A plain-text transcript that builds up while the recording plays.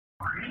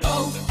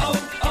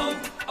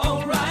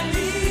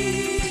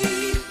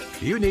O'Reilly.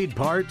 You need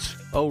parts?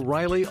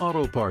 O'Reilly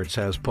Auto Parts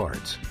has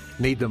parts.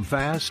 Need them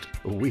fast?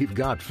 We've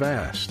got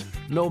fast.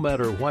 No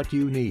matter what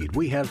you need,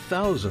 we have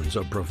thousands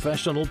of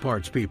professional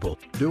parts people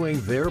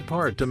doing their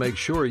part to make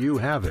sure you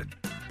have it.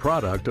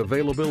 Product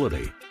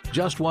availability.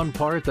 Just one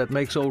part that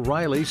makes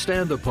O'Reilly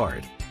stand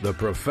apart. The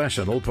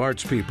professional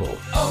parts people.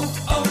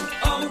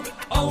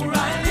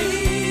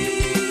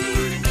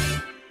 O'Reilly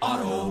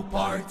Auto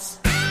Parts.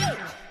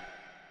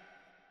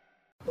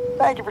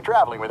 Thank you for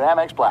traveling with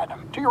Amex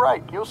Platinum. To your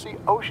right, you'll see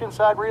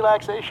oceanside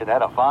relaxation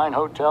at a fine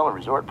hotel and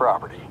resort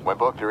property. When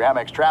booked through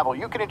Amex Travel,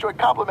 you can enjoy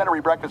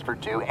complimentary breakfast for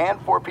 2 and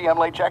 4 p.m.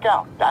 late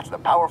checkout. That's the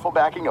powerful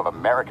backing of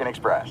American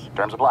Express.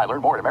 Terms apply.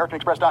 Learn more at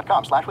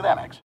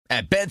americanexpress.com/withAmex.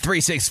 At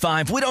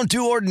Bet365, we don't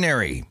do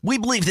ordinary. We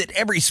believe that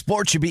every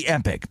sport should be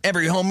epic.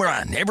 Every home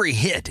run, every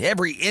hit,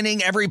 every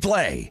inning, every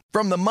play.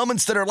 From the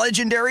moments that are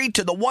legendary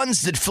to the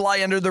ones that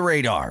fly under the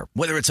radar.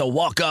 Whether it's a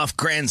walk-off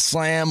grand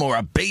slam or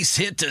a base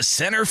hit to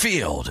center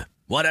field.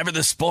 Whatever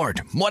the sport,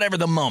 whatever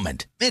the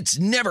moment, it's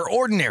never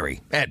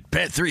ordinary at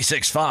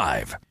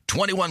Bet365.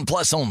 21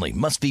 plus only.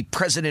 Must be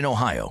present in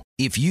Ohio.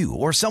 If you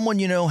or someone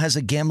you know has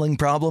a gambling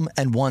problem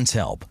and wants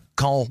help,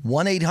 call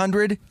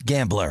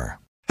 1-800-GAMBLER.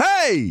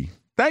 Hey!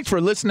 Thanks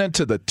for listening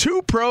to the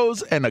Two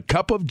Pros and a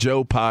Cup of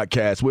Joe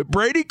podcast with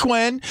Brady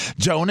Quinn,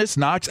 Jonas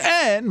Knox,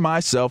 and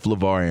myself,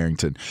 LaVar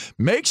Arrington.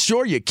 Make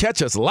sure you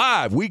catch us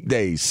live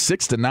weekdays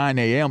 6 to 9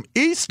 a.m.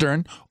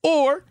 Eastern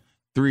or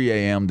 3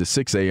 a.m. to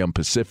 6 a.m.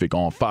 Pacific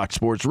on Fox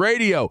Sports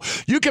Radio.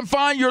 You can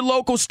find your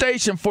local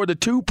station for the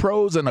Two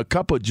Pros and a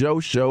Cup of Joe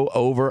show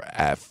over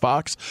at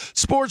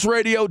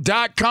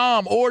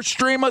foxsportsradio.com or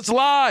stream us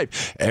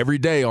live every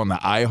day on the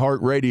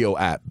iHeartRadio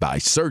app by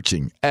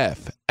searching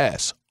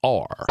FSR. Now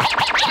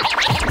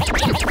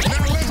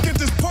let's get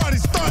this party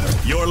started.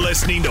 You're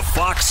listening to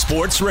Fox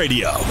Sports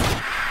Radio.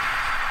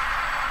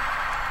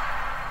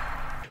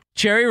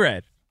 Cherry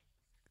red.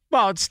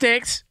 Well, it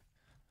sticks.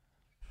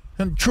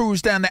 And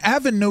cruise down the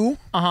avenue.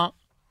 Uh-huh.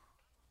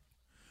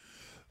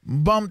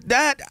 Bump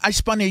that. I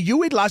spun a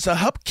Huey, lost a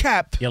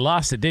hubcap. You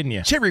lost it, didn't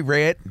you? Cherry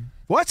red.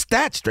 What's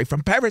that? Straight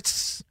from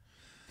Paris.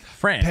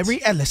 France.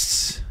 Perry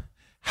Ellis.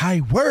 High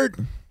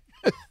word.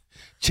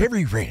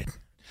 Cherry red.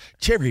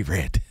 Cherry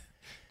red.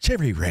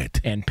 Cherry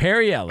red. And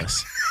Perry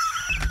Ellis.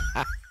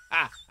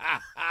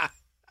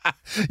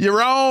 You're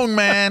wrong,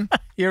 man.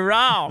 You're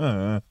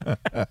wrong.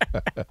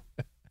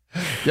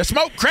 You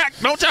smoke crack,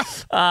 don't you?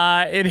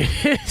 It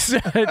is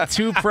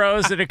Two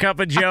Pros and a Cup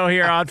of Joe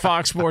here on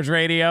Fox Sports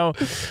Radio.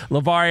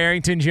 LaVar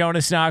Arrington,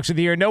 Jonas Knox with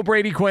you here. No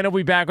Brady Quinn will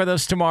be back with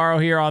us tomorrow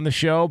here on the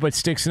show, but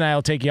Sticks and I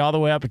will take you all the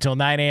way up until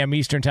 9 a.m.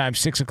 Eastern Time,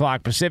 6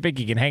 o'clock Pacific.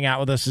 You can hang out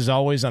with us as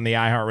always on the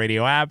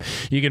iHeartRadio app.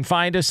 You can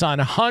find us on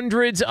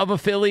hundreds of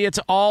affiliates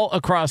all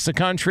across the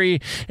country,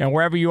 and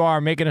wherever you are,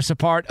 making us a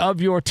part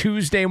of your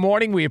Tuesday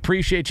morning. We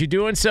appreciate you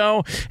doing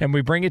so, and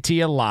we bring it to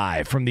you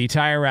live from the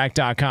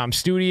TireRack.com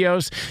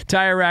studios.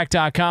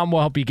 TireRack.com will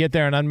help you get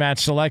there. An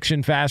unmatched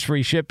selection, fast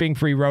free shipping,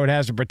 free road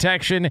hazard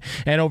protection,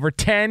 and over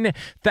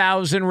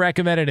 10,000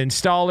 recommended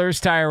installers.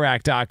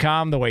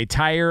 TireRack.com, the way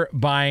tire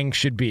buying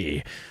should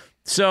be.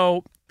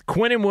 So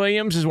Quinnen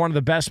Williams is one of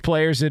the best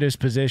players at his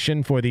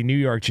position for the New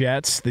York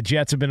Jets. The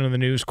Jets have been in the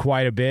news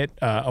quite a bit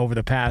over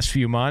the past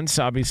few months,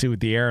 obviously with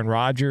the Aaron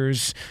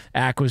Rodgers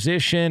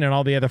acquisition and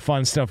all the other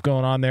fun stuff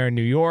going on there in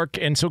New York.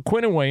 And so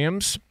Quinnen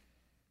Williams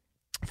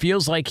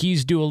feels like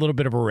he's due a little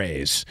bit of a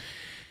raise.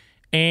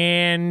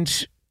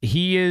 And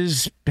he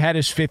has had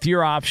his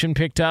fifth-year option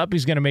picked up.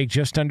 He's going to make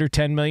just under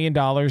 $10 million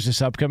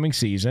this upcoming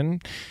season.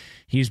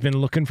 He's been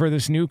looking for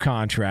this new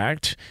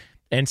contract.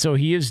 And so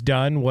he has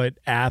done what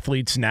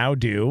athletes now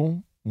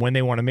do when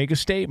they want to make a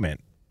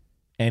statement.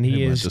 And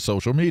he went to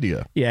social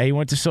media. Yeah, he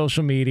went to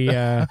social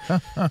media,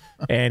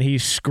 and he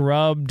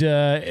scrubbed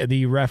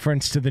the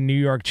reference to the New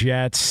York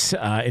Jets.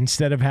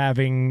 Instead of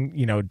having,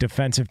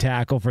 defensive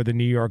tackle for the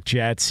New York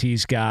Jets,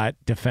 he's got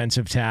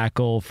defensive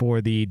tackle for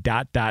the ...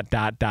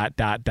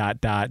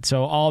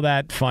 So all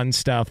that fun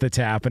stuff that's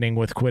happening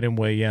with Quinnen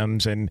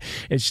Williams, and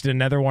it's just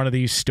another one of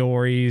these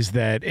stories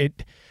that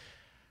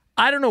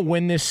I don't know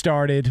when this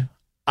started.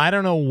 I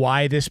don't know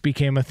why this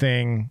became a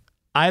thing.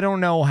 I don't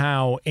know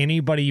how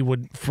anybody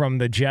would, from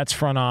the Jets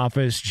front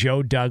office,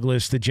 Joe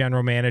Douglas, the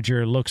general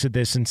manager, looks at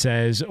this and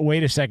says,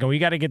 wait a second, we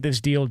got to get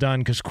this deal done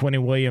because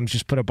Quinnen Williams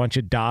just put a bunch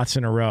of dots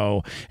in a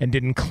row and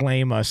didn't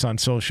claim us on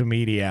social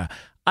media.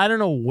 I don't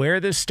know where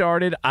this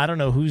started. I don't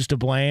know who's to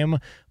blame,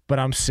 but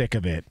I'm sick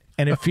of it.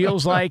 And it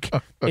feels like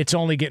it's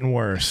only getting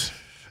worse.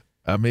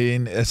 I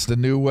mean, it's the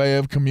new way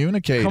of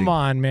communicating. Come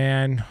on,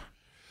 man.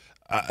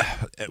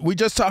 We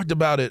just talked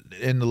about it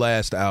in the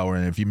last hour,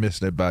 and if you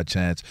missed it by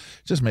chance,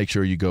 just make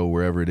sure you go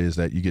wherever it is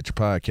that you get your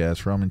podcast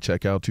from and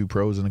check out Two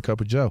Pros and a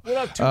Cup of Joe. What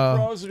up, Two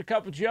Pros and a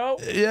Cup of Joe?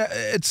 Yeah,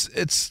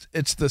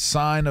 it's the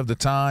sign of the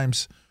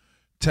times.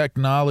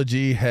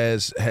 Technology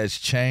has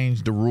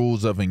changed the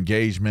rules of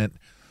engagement.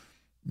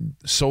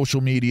 Social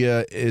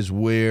media is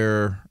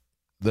where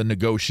the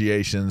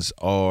negotiations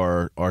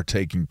are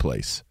taking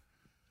place,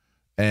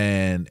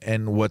 and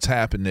what's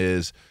happened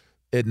is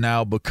it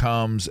now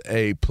becomes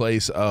a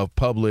place of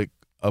public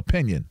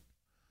opinion.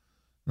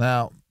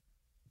 Now,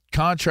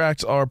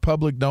 contracts are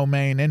public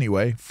domain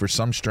anyway, for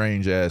some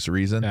strange ass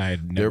reason.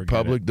 They're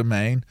public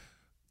domain.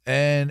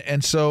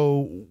 And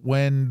so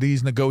when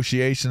these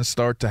negotiations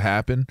start to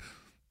happen,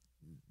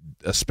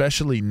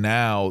 especially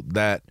now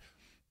that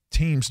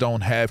teams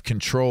don't have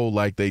control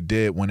like they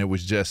did when it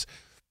was just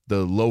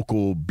the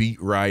local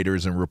beat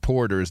writers and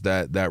reporters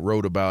that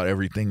wrote about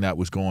everything that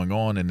was going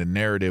on, and the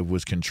narrative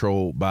was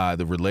controlled by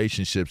the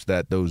relationships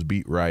that those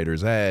beat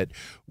writers had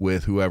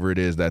with whoever it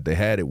is that they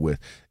had it with.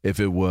 If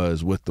it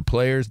was with the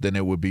players, then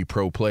it would be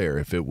pro-player.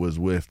 If it was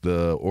with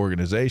the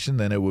organization,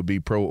 then it would be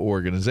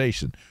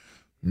pro-organization.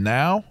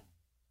 Now,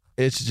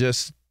 it's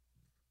just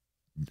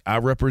I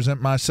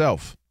represent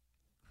myself.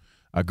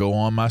 I go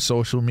on my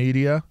social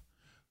media.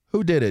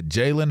 Who did it?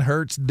 Jalen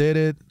Hurts did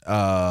it.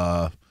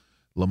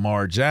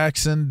 Lamar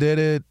Jackson did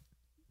it.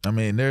 I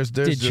mean, there's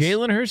Did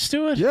Jalen Hurts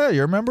do it? Yeah,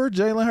 you remember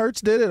Jalen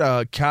Hurts did it.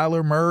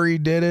 Kyler Murray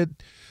did it.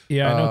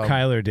 Yeah, I know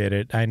Kyler did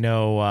it. I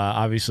know,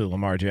 obviously,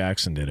 Lamar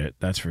Jackson did it.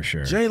 That's for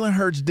sure. Jalen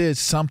Hurts did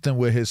something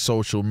with his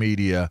social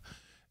media,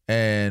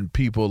 and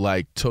people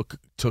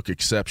took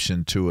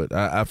exception to it.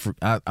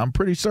 I'm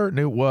pretty certain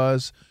it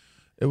was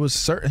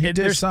certain he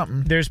did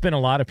something. There's been a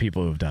lot of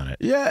people who've done it.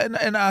 Yeah,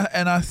 and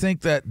I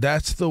think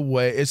that's the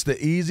way. It's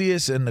the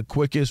easiest and the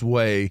quickest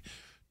way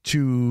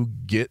to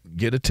get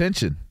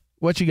attention.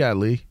 What you got,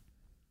 Lee?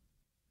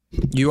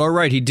 You are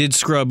right. He did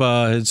scrub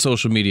his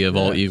social media of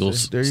all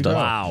Eagles stuff. Go.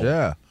 Wow.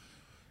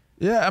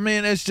 Yeah. I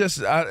mean, it's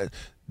just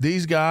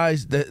these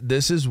guys.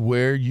 This is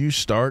where you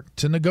start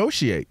to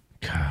negotiate.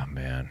 Oh,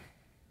 man.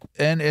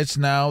 And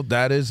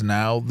that is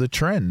now the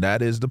trend.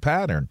 That is the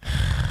pattern.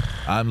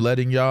 I'm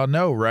letting y'all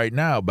know right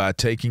now by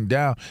taking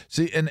down.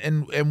 See,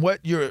 and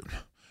what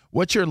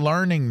you're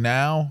learning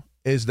now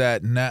is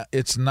that now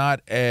it's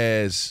not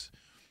as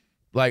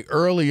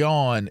early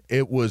on,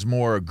 it was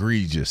more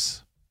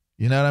egregious.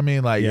 You know what I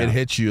mean? It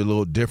hits you a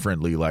little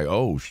differently.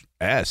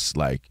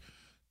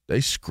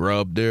 They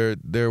scrubbed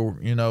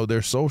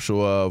their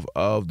social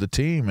of the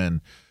team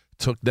and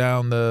took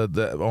down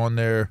the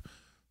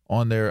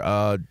on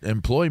their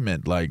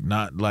employment.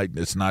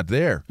 It's not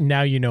there.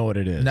 Now you know what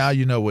it is. Now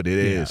you know what it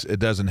is. It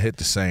doesn't hit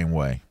the same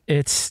way.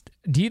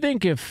 Do you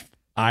think if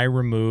I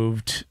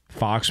removed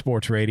Fox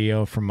Sports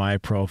Radio from my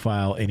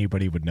profile,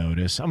 anybody would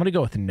notice? I'm going to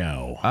go with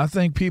no. I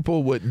think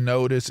people would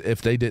notice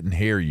if they didn't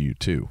hear you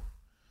too,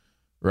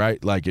 right?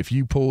 If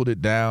you pulled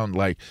it down,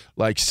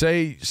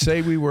 say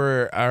we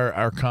were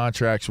our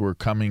contracts were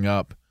coming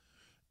up,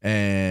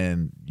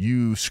 and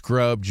you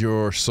scrubbed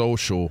your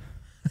social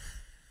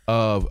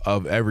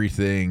of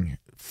everything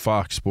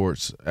Fox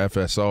Sports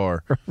FSR,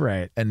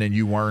 right? And then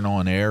you weren't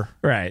on air,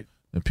 right?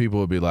 And people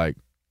would be like,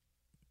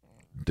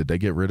 did they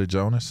get rid of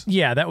Jonas?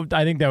 Yeah,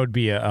 I think that would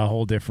be a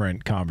whole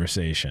different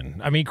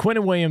conversation. I mean,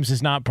 Quinnen Williams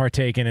has not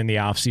partaken in the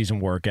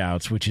off-season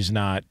workouts, which is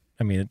not.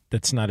 I mean,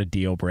 that's not a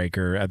deal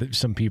breaker.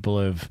 Some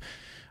people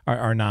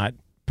are not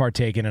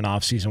partaking in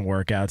off-season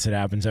workouts. It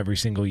happens every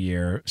single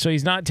year, so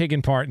he's not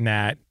taking part in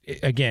that.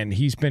 Again,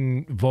 he's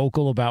been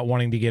vocal about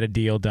wanting to get a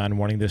deal done,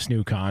 wanting this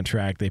new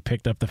contract. They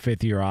picked up the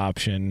fifth-year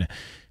option.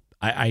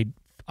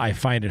 I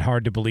find it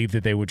hard to believe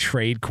that they would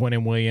trade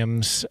Quinnen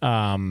Williams.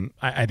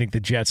 I think the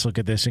Jets look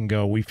at this and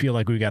go, we feel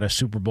like we got a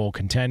Super Bowl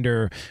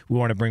contender. We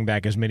want to bring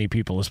back as many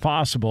people as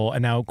possible.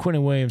 And now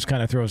Quinnen Williams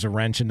kind of throws a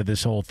wrench into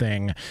this whole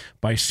thing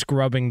by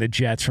scrubbing the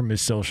Jets from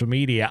his social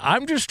media.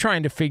 I'm just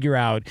trying to figure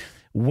out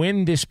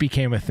when this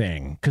became a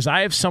thing, because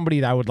I have somebody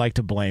that I would like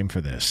to blame for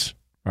this.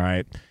 All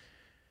right.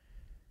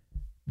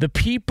 The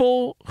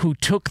people who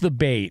took the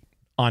bait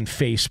on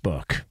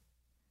Facebook,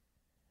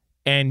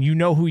 and you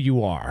know who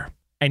you are.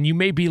 And you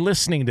may be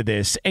listening to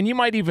this, and you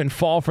might even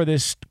fall for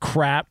this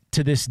crap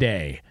to this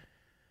day.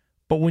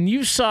 But when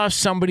you saw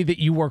somebody that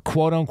you were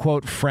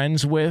quote-unquote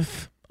friends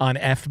with on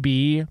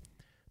FB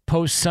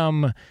post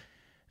some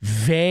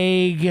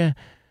vague,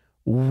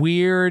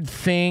 weird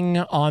thing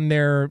on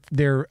their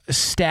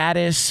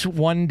status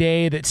one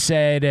day that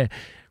said,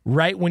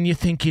 right when you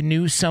think you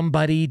knew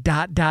somebody, ...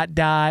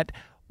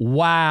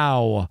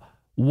 wow,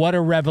 what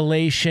a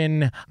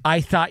revelation.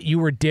 I thought you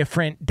were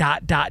different, ...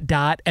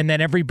 And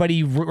then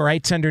everybody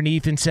writes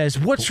underneath and says,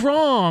 what's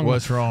wrong?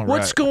 What's wrong?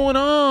 What's right. going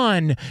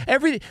on?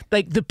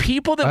 The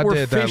people that were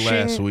did fishing.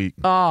 That last week.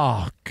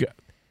 Oh, God.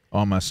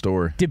 On my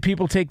story. Did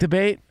people take the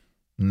bait?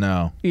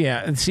 No.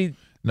 Yeah. And see,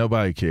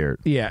 nobody cared.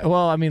 Yeah.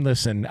 Well, I mean,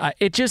 listen,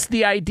 it's just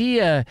the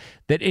idea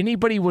that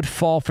anybody would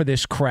fall for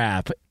this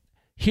crap.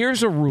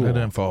 Here's a rule. I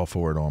didn't fall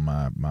for it on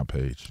my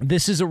page.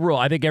 This is a rule.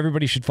 I think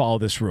everybody should follow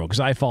this rule, because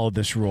I followed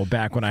this rule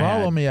back when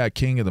Follow me at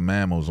King of the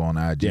Mammals on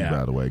IG,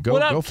 by the way.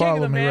 Go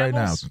follow me right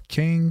now.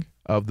 King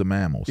of the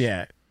Mammals.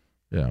 Yeah.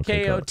 Yeah.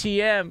 Okay,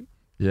 KOTM.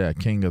 Yeah,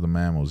 King of the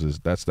Mammals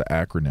that's the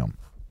acronym.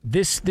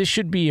 This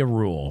should be a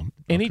rule.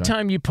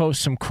 Anytime you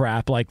post some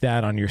crap like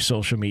that on your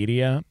social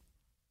media,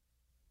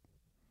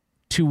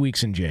 2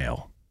 weeks in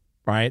jail.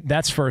 Right?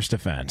 That's first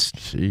offense.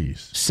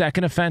 Jeez.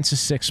 Second offense is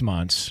 6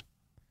 months.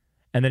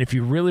 And then if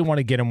you really want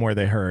to get them where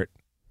they hurt,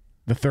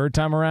 the third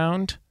time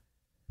around,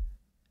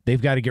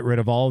 they've got to get rid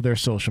of all of their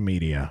social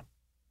media,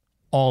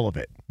 all of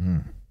it,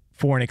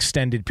 for an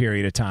extended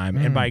period of time.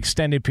 And by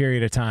extended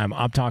period of time,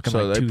 I'm talking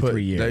like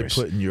 2-3 years.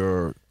 They putting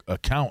your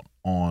account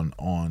on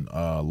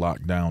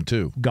lockdown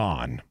too.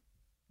 Gone.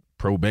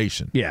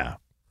 Probation. Yeah.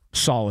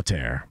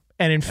 Solitaire.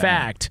 And in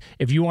fact,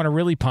 if you want to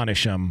really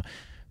punish them,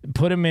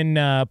 put them in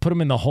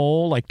the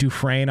hole like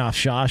Dufresne off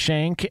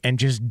Shawshank and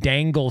just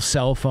dangle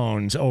cell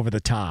phones over the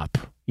top.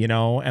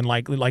 And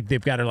like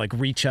they've got to like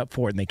reach up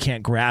for it and they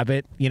can't grab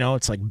it.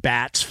 It's like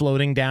bats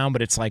floating down,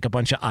 but it's like a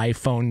bunch of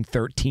iPhone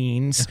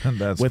 13s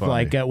That's with funny.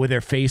 like with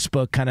their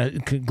Facebook kind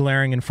of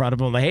glaring in front of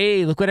them. Like,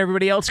 hey, look what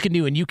everybody else can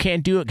do, and you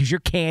can't do it because your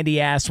candy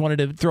ass wanted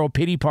to throw a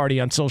pity party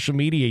on social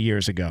media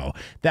years ago.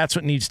 That's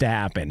what needs to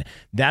happen.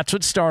 That's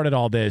what started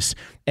all this,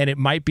 and it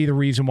might be the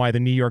reason why the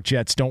New York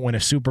Jets don't win a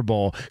Super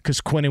Bowl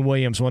because Quinnen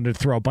Williams wanted to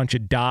throw a bunch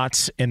of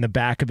dots in the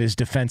back of his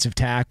defensive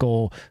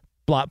tackle.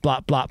 Blot,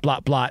 blot, blot,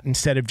 blot, blot,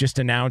 instead of just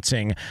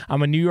announcing,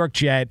 I'm a New York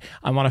Jet,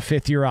 I'm on a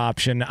 5th-year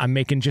option, I'm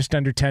making just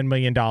under $10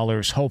 million,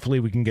 hopefully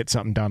we can get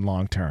something done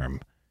long term.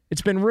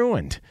 It's been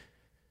ruined.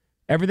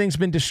 Everything's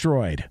been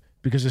destroyed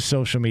because of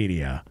social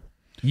media.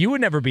 You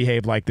would never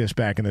behave like this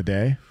back in the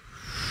day.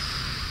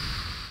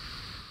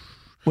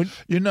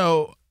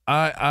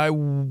 I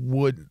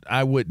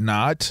would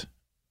not.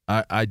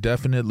 I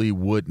definitely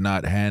would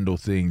not handle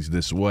things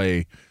this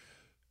way,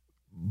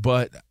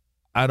 but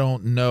I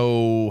don't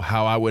know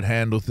how I would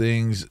handle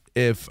things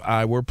if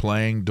I were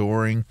playing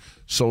during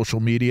social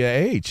media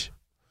age.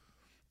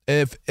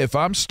 If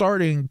I'm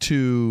starting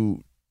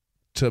to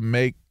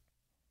make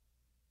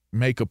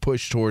a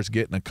push towards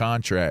getting a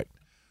contract,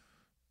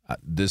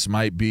 this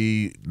might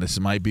be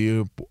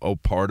a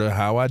part of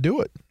how I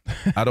do it.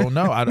 I don't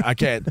know. I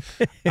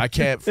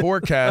can't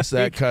forecast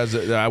that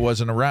because I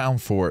wasn't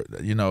around for it.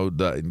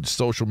 The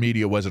social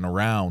media wasn't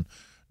around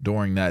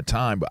during that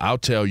time. But I'll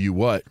tell you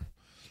what.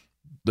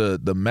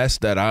 The mess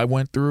that I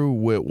went through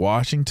with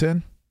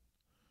Washington,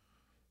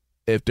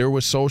 if there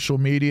was social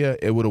media,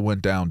 it would have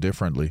went down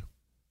differently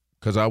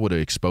because I would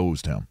have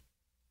exposed him.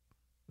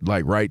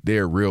 Like right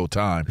there, real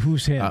time.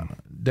 Who's him?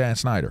 Dan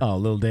Snyder. Oh,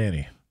 Lil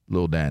Danny.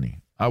 Lil Danny.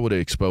 I would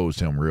have exposed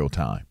him real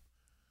time.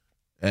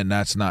 And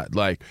that's not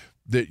like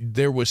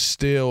there was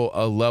still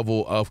a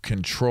level of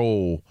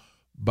control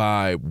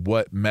by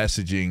what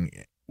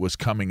messaging was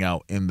coming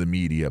out in the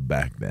media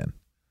back then.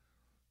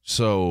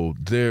 So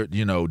there,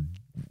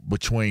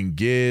 between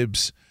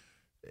Gibbs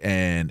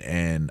and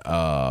who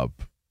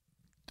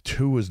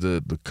was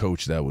the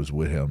coach that was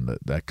with him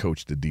that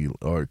coached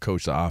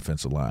coached the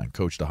offensive line,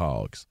 coached the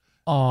Hogs.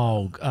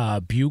 Oh,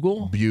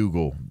 Bugle.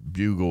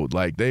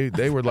 Like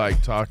they were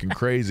like talking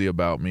crazy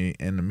about me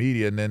in the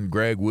media, and then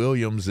Greg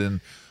Williams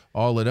and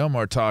all of them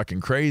are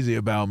talking crazy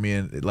about me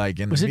in the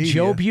media. Was it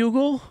Joe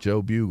Bugle?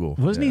 Joe Bugle.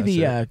 Wasn't he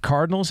the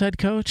Cardinals head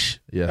coach?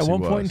 Yes, at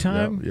one point in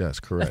time. Yep. Yes,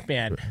 correct.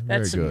 Man, Very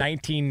that's some good.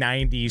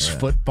 1990s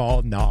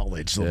football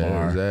knowledge, LaVar.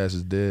 Yeah, his ass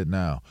is dead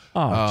now.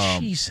 Oh,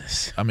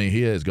 Jesus. I mean,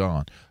 he is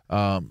gone. He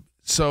is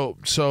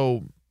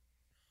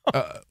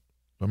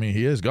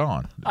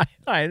gone.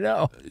 I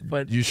know,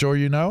 but you sure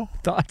you know?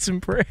 Thoughts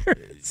and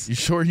prayers. You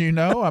sure you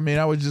know? I mean,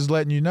 I was just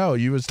letting you know.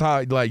 You was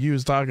talking like you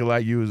was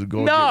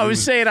going. No, I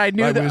was saying I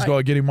knew like that we was going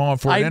to get him on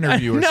for an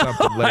interview or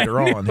something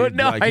later on.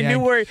 I knew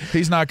where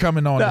he's not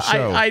coming on the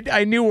show.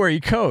 I knew where he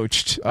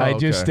coached. Oh, I okay.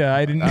 just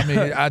I didn't. I mean,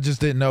 I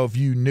just didn't know if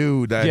you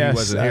knew that he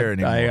wasn't here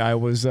anymore. I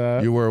was.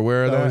 You were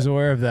aware of that? I was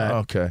aware of that.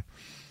 Okay.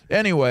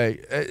 Anyway,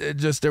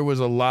 there was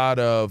a lot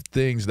of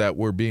things that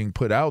were being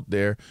put out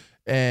there.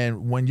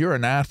 And when you're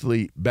an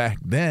athlete back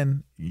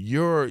then,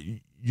 you're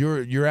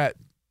at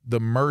the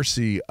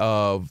mercy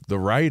of the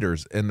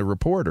writers and the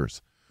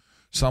reporters.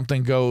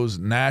 Something goes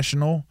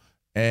national,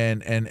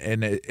 and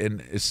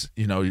it's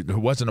it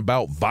wasn't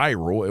about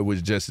viral.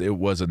 It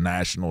was a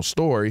national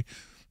story.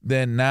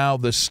 Then now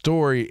the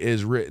story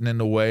is written in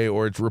a way,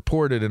 or it's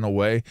reported in a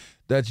way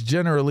that's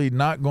generally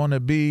not going to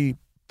be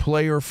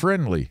player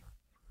friendly.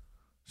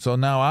 So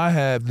now I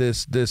have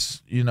this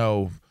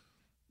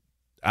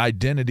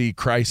identity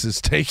crisis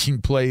taking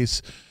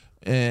place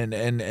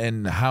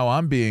and how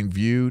I'm being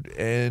viewed,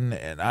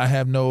 and I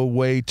have no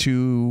way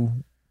to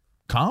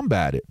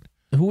combat it.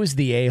 Who was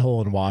the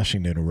a-hole in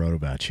Washington who wrote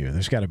about you?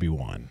 There's got to be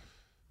one.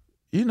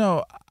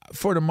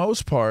 For the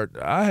most part,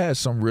 I had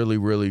some really,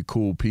 really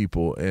cool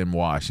people in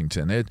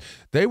Washington.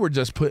 They were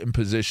just put in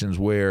positions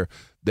where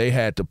they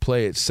had to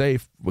play it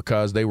safe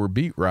because they were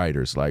beat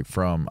writers, like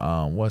from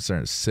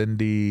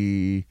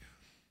Cindy.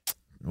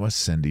 What's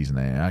Cindy's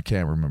name? I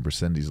can't remember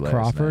Cindy's last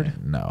Crawford?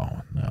 name.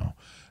 No.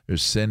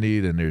 There's Cindy,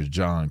 then there's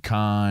John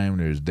Keim,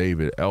 there's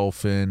David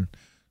Elfin.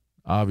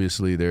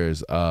 Obviously,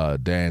 there's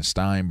Dan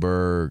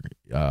Steinberg.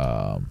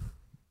 There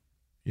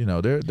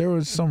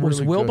was some.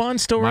 Was really Wilbon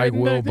good. still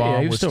writing Mike back then? Yeah,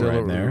 Wilbon he was was still still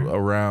writing there.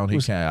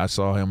 around. I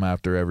saw him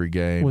after every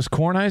game. Was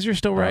Kornheiser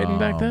still writing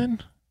back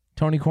then?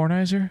 Tony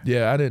Kornheiser?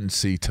 Yeah, I didn't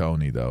see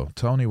Tony though.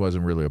 Tony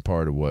wasn't really a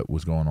part of what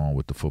was going on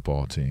with the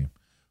football team.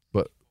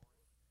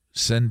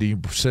 Cindy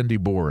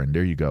Boren.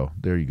 There you go.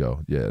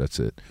 Yeah, that's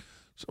it.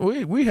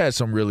 we had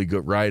some really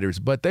good writers,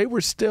 but they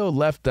were still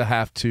left to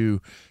have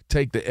to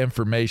take the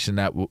information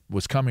that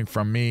was coming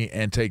from me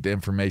and take the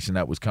information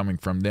that was coming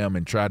from them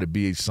and try to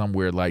be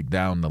somewhere like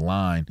down the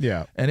line.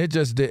 Yeah. And it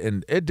just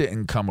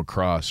didn't come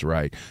across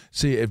right.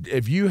 See,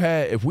 if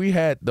we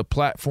had the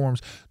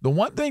platforms, the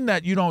one thing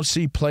that you don't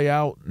see play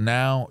out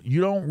now,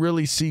 you don't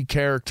really see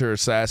character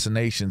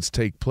assassinations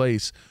take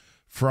place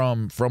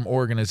from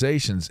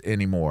organizations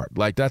anymore.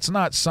 Like, that's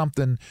not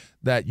something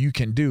that you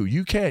can do.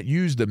 You can't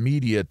use the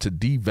media to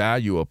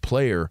devalue a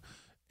player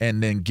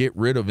and then get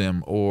rid of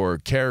him or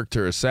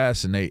character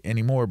assassinate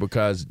anymore,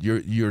 because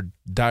you're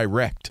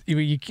direct.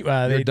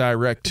 You're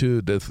direct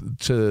to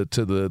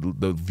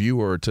the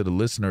viewer, to the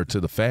listener, to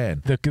the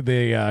fan.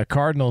 The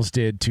Cardinals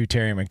did to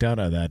Terry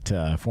McDonough,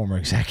 that former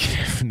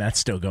executive, and that's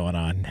still going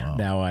on. Wow.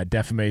 Now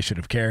defamation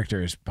of character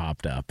has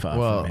popped up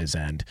from his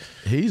end.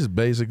 He's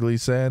basically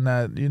saying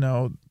that,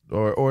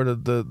 or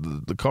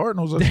the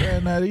Cardinals are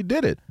saying that he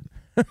did it.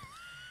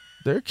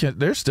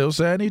 They're still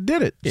saying he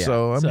did it. Yeah,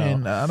 I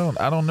mean, I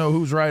don't know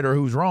who's right or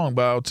who's wrong,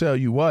 but I'll tell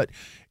you what,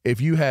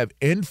 if you have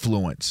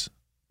influence,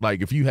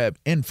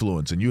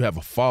 and you have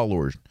a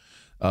followers,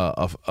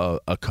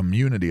 a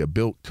community, a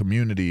built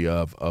community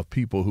of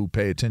people who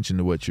pay attention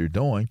to what you're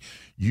doing,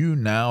 you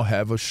now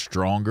have a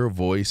stronger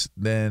voice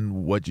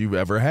than what you've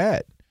ever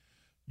had.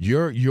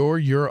 You're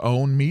your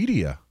own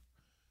media.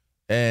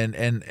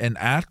 And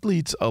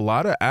athletes, a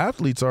lot of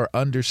athletes are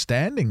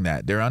understanding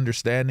that. They're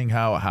understanding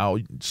how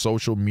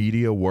social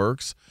media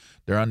works.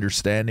 They're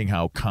understanding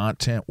how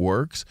content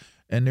works,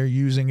 and they're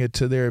using it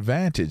to their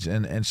advantage.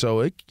 And so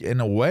it, in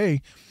a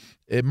way,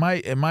 it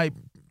might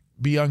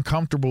be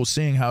uncomfortable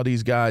seeing how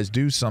these guys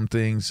do some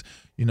things,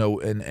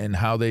 and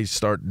how they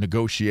start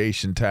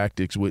negotiation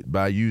tactics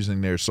by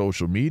using their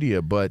social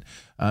media. But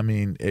I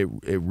mean,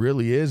 it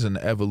really is an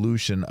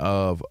evolution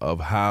of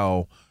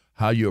how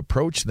you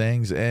approach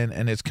things,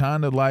 and it's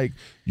kind of like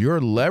you're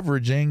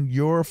leveraging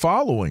your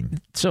following.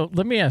 So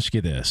let me ask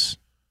you this,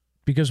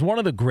 because one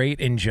of the great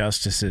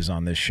injustices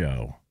on this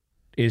show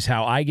is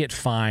how I get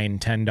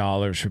fined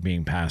 $10 for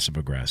being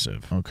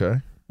passive-aggressive. Okay.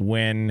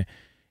 When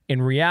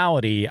in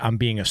reality, I'm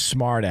being a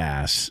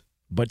smartass,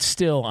 but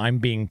still I'm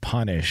being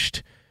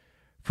punished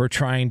for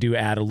trying to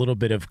add a little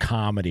bit of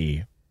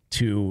comedy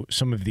to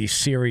some of these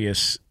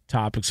serious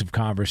topics of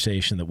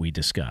conversation that we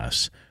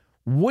discuss.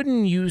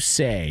 Wouldn't you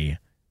say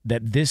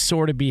that this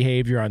sort of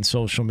behavior on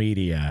social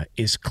media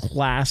is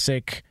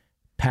classic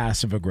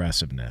passive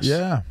aggressiveness?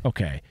 Yeah.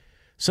 Okay.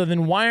 So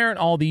then why aren't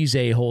all these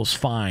a-holes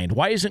fined?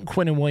 Why isn't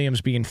Quinnen Williams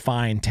being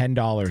fined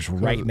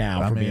 $10 right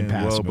now for being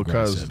passive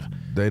aggressive? Because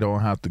they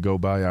don't have to go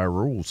by our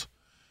rules.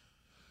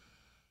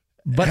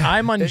 But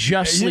I'm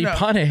unjustly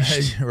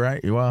punished.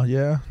 Right. Well,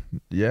 yeah.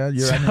 Yeah,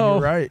 you're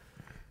right.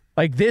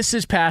 Like, this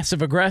is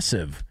passive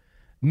aggressive.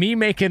 Me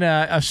making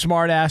a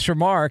smart-ass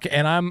remark,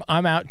 and I'm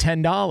out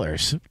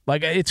 $10.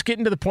 Like, it's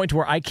getting to the point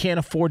where I can't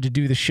afford to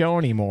do the show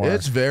anymore.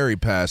 It's very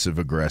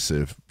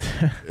passive-aggressive.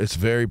 It's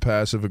very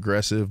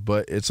passive-aggressive,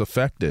 but it's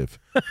effective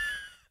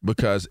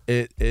because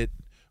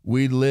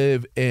we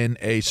live in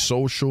a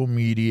social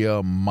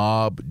media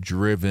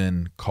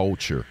mob-driven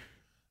culture.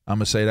 I'm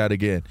going to say that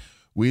again.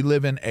 We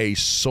live in a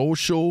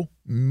social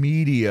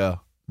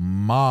media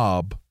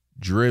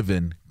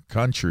mob-driven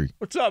country.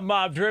 What's up,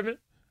 mob-driven?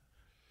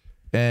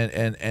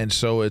 And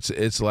so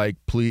it's like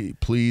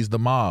please the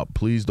mob,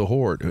 please the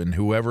horde, and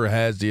whoever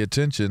has the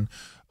attention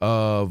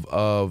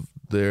of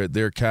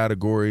their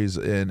categories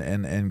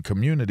and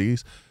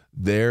communities,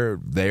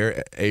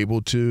 they're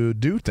able to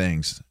do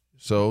things.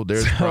 So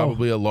there's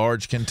probably a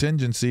large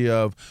contingency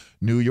of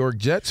New York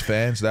Jets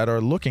fans that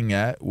are looking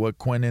at what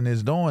Quinnen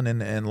is doing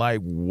and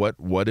like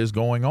what is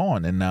going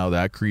on. And now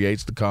that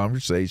creates the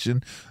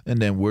conversation, and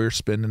then we're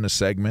spending a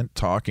segment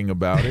talking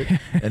about it,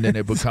 and then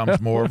it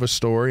becomes more of a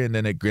story, and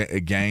then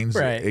it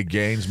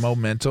gains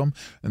momentum.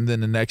 And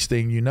then the next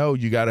thing you know,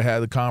 you got to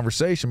have the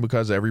conversation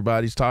because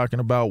everybody's talking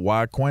about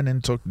why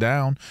Quinnen took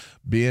down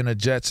being a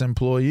Jets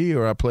employee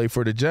or I play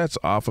for the Jets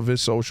off of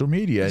his social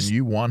media. And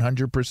you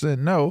 100%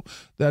 know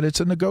that it's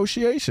a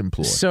negotiation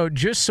ploy. So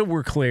just so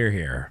we're clear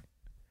here,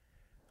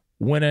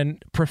 when a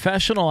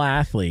professional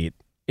athlete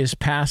is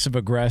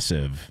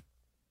passive-aggressive,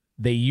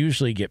 they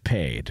usually get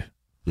paid.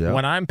 Yeah.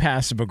 When I'm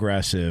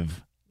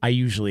passive-aggressive, I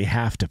usually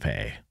have to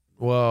pay.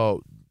 Well,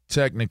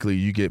 technically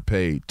you get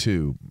paid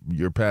too.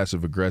 Your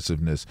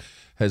passive-aggressiveness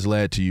has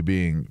led to you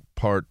being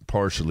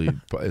partially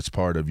it's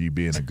part of you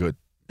being a good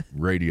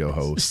radio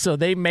host. So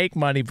they make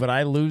money, but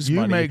I lose you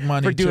money make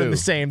money for doing too. the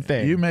same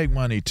thing. You make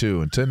money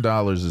too, and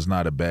 $10 is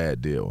not a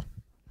bad deal.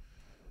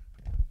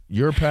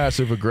 Your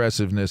passive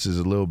aggressiveness is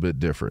a little bit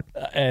different.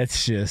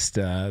 It's just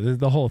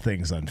the whole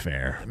thing's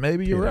unfair.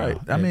 Maybe you're right.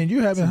 I mean,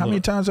 you haven't. How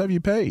many times have you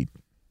paid?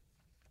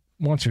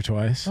 Once or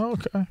twice.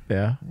 Okay.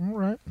 Yeah. All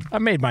right. I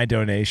made my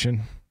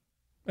donation.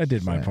 I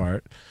did my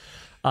part.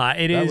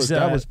 That'll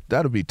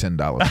be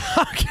 $10.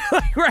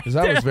 Right.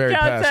 That was very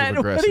passive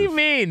aggressive. What do you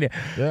mean?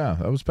 Yeah,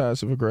 that was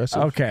passive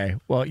aggressive. Okay.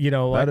 Well, you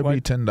know that'll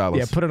be $10.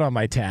 Yeah, put it on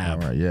my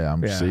tab. All right. Yeah.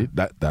 See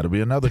that'll be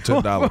another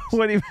 $10.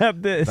 What do you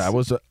have this? That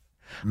was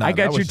No, I got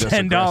that your was just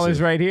 $10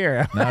 aggressive. right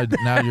here.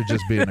 Now you're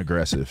just being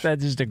aggressive.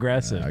 That's just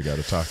aggressive. I got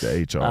to talk to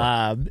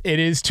HR. It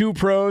is Two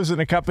Pros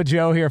and a Cup of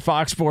Joe here,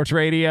 Fox Sports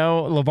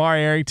Radio. LaVar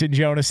Arrington,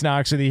 Jonas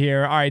Knox with you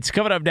here. All right, it's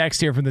coming up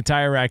next here from the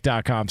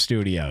TireRack.com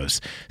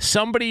studios.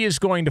 Somebody is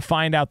going to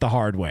find out the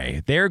hard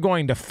way. They're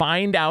going to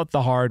find out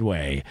the hard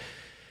way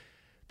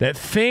that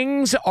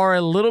things are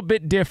a little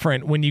bit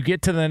different when you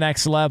get to the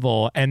next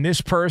level, and this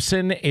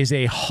person is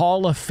a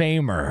Hall of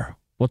Famer.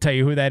 We'll tell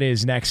you who that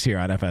is next here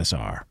on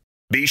FSR.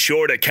 Be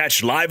sure to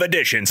catch live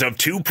editions of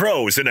Two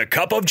Pros and a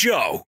Cup of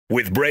Joe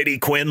with Brady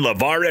Quinn,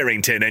 LaVar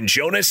Arrington, and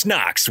Jonas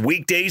Knox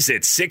weekdays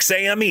at 6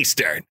 a.m.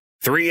 Eastern,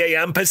 3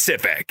 a.m.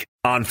 Pacific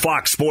on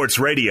Fox Sports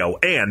Radio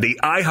and the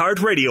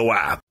iHeartRadio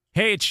app.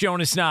 Hey, it's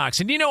Jonas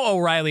Knox, and you know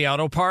O'Reilly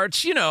Auto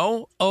Parts. You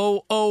know,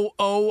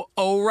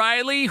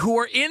 O'Reilly, who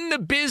are in the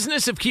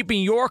business of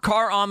keeping your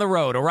car on the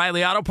road.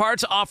 O'Reilly Auto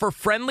Parts offer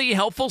friendly,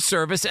 helpful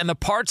service and the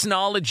parts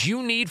knowledge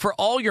you need for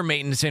all your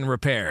maintenance and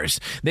repairs.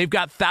 They've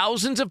got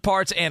thousands of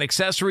parts and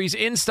accessories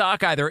in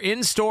stock, either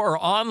in-store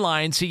or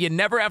online, so you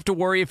never have to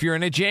worry if you're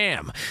in a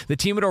jam. The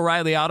team at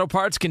O'Reilly Auto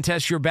Parts can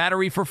test your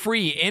battery for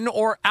free in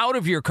or out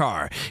of your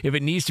car. If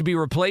it needs to be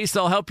replaced,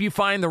 they'll help you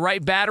find the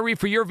right battery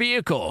for your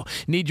vehicle.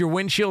 Need your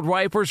windshield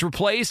wipers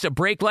replaced, a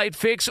brake light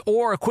fix,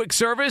 or a quick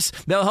service?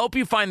 They'll help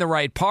you find the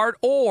right part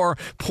or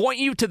point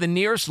you to the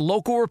nearest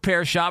local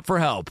repair shop for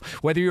help.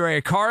 Whether you're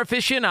a car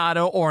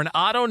aficionado or an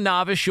auto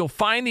novice, you'll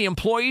find the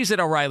employees at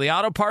O'Reilly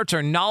Auto Parts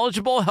are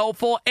knowledgeable,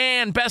 helpful,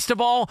 and best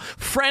of all,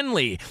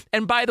 friendly.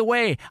 And by the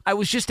way, I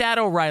was just at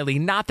O'Reilly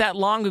not that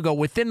long ago,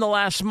 within the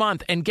last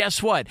month, and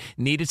guess what?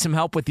 Needed some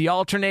help with the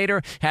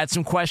alternator, had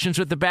some questions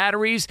with the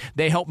batteries.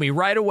 They helped me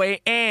right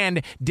away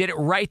and did it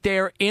right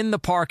there in the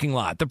parking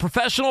lot. The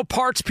professional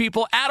parts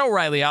people at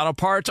O'Reilly Auto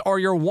Parts are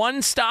your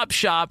one-stop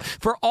shop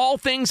for all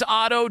things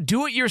auto,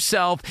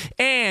 do-it-yourself,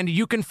 and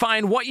you can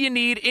find what you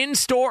need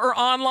in-store or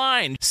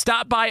online.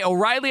 Stop by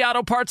O'Reilly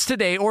Auto Parts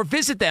today or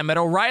visit them at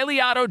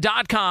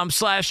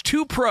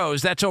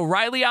O'ReillyAuto.com/2pros. That's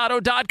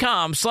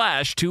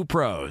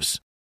O'ReillyAuto.com/2pros.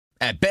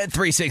 At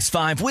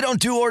Bet365, we don't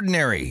do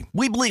ordinary.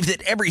 We believe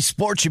that every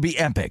sport should be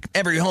epic.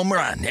 Every home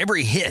run,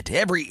 every hit,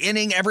 every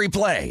inning, every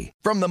play.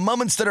 From the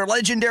moments that are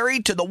legendary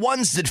to the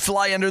ones that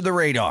fly under the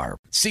radar.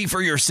 See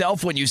for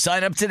yourself when you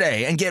sign up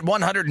today and get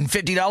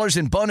 $150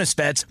 in bonus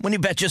bets when you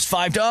bet just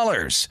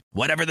 $5.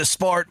 Whatever the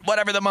sport,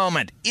 whatever the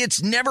moment,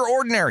 it's never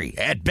ordinary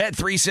at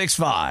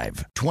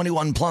Bet365.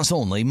 21 plus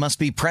only. Must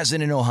be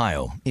present in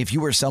Ohio. If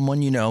you or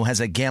someone you know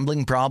has a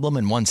gambling problem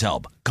and wants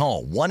help,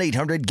 call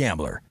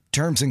 1-800-GAMBLER.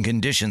 Terms and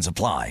conditions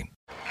apply.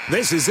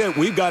 This is it.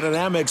 We've got an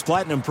Amex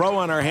Platinum Pro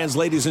on our hands,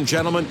 ladies and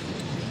gentlemen.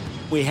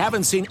 We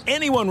haven't seen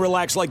anyone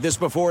relax like this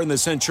before in the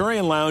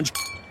Centurion Lounge.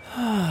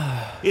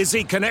 Is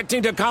he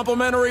connecting to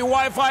complimentary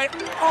Wi-Fi?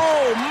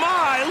 Oh,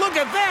 my. Look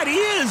at that. He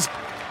is.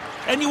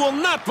 And you will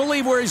not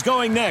believe where he's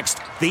going next.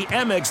 The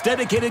Amex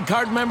dedicated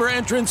card member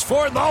entrance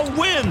for the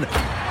win.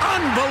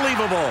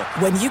 Unbelievable.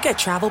 When you get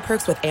travel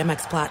perks with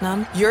Amex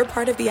Platinum, you're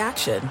part of the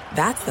action.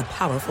 That's the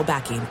powerful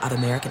backing of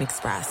American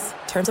Express.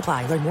 Terms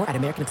apply. Learn more at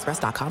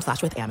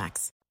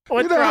americanexpress.com/withAmex.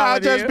 What's You know wrong how I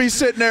with just you? be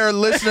sitting there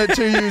listening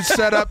to you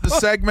set up the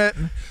segment?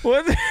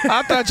 What?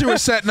 I thought you were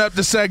setting up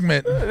the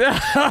segment.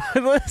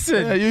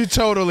 Listen. Yeah, you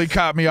totally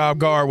caught me off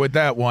guard with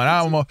that one.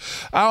 I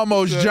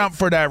almost jumped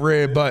for that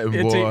red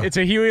button, boy. It's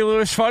a Huey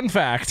Lewis fun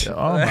fact.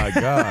 Oh, my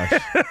gosh.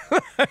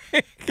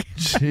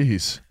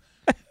 Jeez.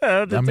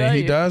 I mean,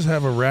 he does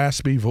have a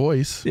raspy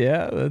voice.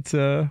 Yeah, that's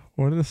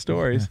one of the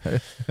stories.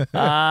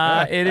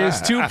 It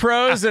is Two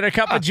Pros and a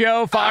Cup of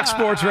Joe, Fox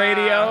Sports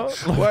Radio.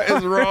 What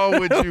is wrong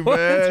with you, man?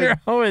 What's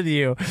wrong with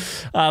you?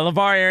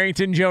 LaVar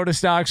Arrington,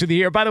 Jonas Knox with you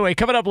here. By the way,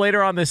 coming up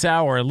later on this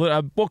hour,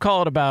 we'll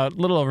call it about a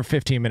little over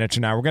 15 minutes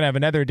from now. We're going to have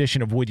another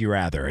edition of Would You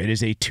Rather. It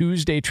is a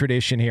Tuesday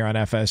tradition here on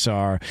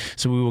FSR,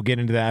 so we will get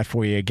into that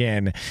for you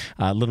again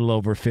a little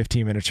over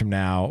 15 minutes from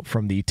now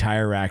from the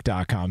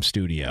TireRack.com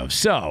studio.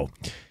 So,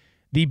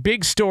 the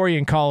big story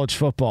in college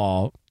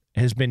football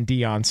has been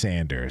Deion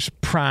Sanders.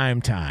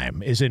 Prime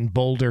time is in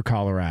Boulder,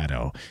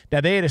 Colorado. Now,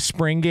 they had a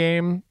spring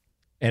game,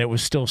 and it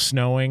was still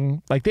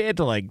snowing. Like, they had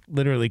to,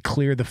 literally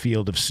clear the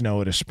field of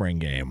snow at a spring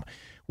game,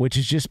 which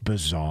is just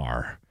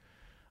bizarre.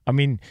 I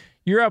mean,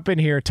 you're up in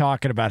here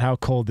talking about how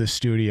cold this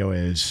studio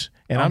is,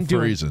 and I'm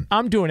freezing.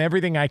 I'm doing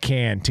everything I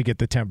can to get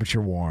the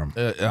temperature warm.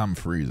 I'm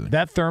freezing.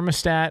 That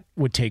thermostat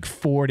would take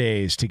 4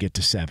 days to get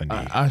to 70.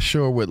 I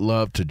sure would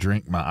love to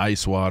drink my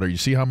ice water. You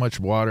see how much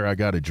water I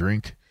got to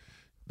drink?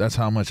 That's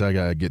how much I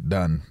got to get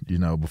done,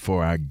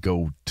 before I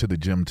go to the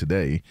gym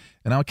today.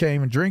 And I can't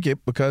even drink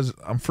it because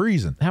I'm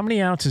freezing. How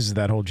many ounces is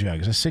that whole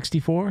jug? Is it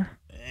 64?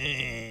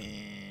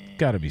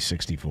 Got to be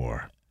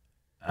 64.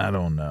 I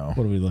don't know.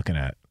 What are we looking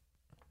at?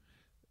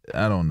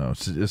 I don't know.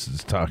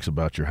 This talks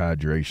about your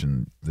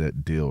hydration,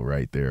 that deal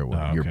right there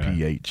with your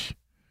pH.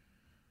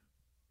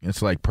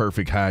 It's like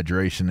perfect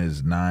hydration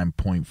is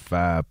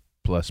 9.5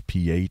 plus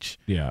pH.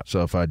 Yeah.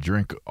 So if I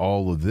drink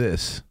all of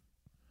this,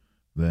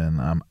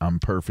 then I'm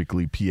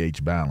perfectly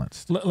pH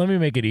balanced. Let me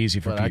make it easy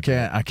for But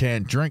people. I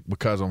can't drink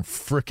because I'm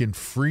freaking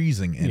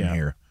freezing in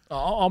here.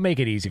 I'll make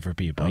it easy for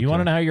people. Okay. You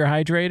want to know how you're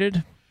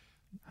hydrated?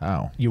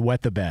 How? You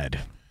wet the bed.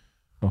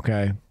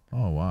 Okay.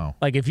 Oh, wow.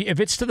 Like if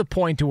it's to the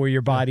point to where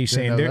your body's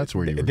saying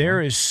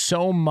there is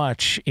so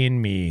much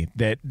in me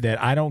that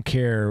I don't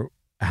care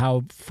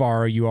how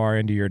far you are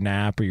into your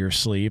nap or your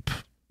sleep,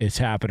 it's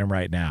happening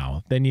right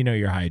now. Then you know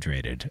you're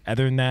hydrated.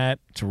 Other than that,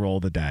 it's a roll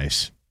of the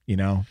dice. You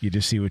know, you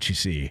just see what you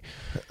see.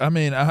 I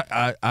mean,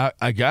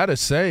 I gotta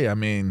say, I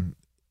mean,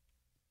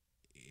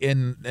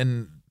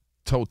 in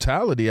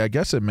totality, I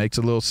guess it makes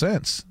a little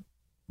sense,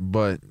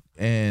 but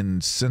in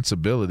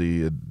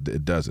sensibility,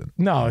 it doesn't.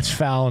 No, it's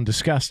foul and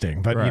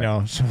disgusting. But you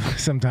know,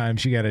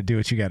 sometimes you got to do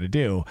what you got to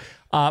do.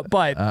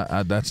 But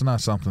that's not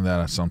something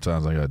that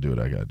sometimes I got to do what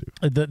I got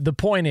to do. The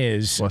point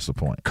is, what's the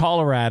point?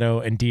 Colorado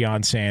and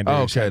Deion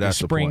Sanders. Okay, that's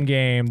the spring point.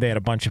 Game. They had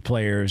a bunch of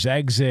players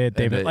exit.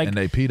 And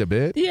they peed a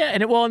bit. Yeah,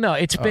 and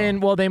it's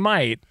been they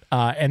might,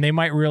 and they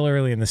might real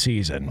early in the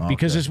season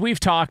because as we've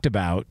talked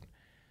about.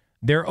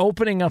 They're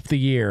opening up the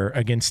year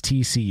against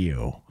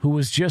TCU, who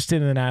was just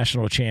in the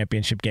national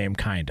championship game,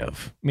 kind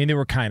of. I mean, they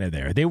were kind of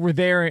there. They were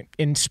there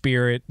in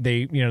spirit.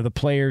 The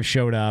players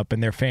showed up,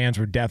 and their fans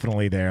were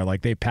definitely there.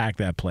 Like, they packed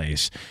that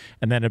place.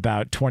 And then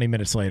about 20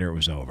 minutes later, it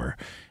was over.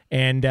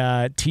 And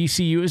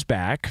TCU is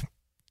back,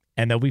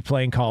 and they'll be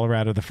playing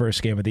Colorado the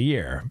first game of the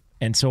year.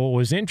 And so what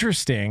was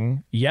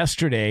interesting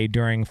yesterday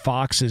during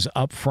Fox's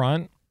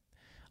Upfront,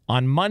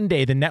 on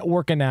Monday, the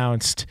network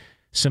announced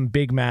some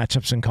big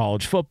matchups in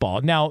college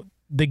football. Now,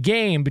 the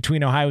game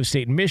between Ohio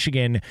State and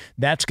Michigan,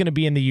 that's going to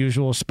be in the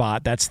usual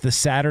spot. That's the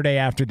Saturday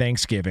after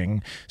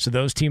Thanksgiving. So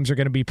those teams are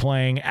going to be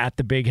playing at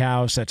the Big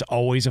House. That's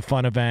always a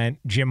fun event.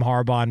 Jim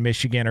Harbaugh and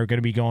Michigan are going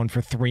to be going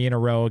for 3 in a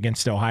row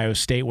against Ohio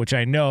State, which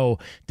I know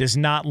does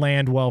not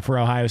land well for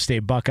Ohio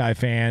State Buckeye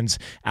fans.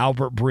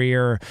 Albert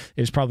Breer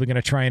is probably going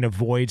to try and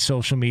avoid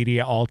social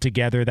media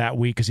altogether that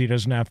week because he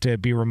doesn't have to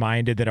be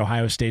reminded that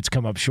Ohio State's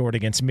come up short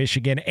against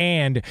Michigan,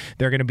 and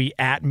they're going to be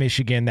at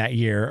Michigan that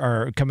year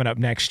or coming up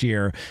next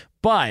year.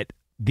 But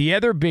the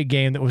other big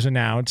game that was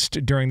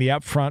announced during the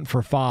upfront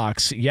for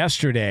Fox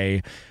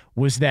yesterday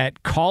was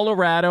that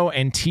Colorado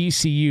and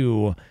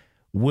TCU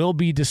will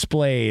be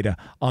displayed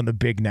on the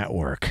big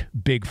network,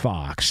 Big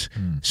Fox.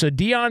 So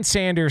Deion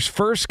Sanders'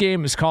 first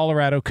game as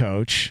Colorado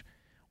coach,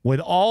 with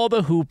all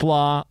the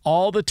hoopla,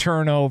 all the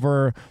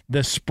turnover,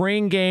 the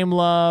spring game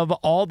love,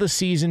 all the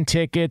season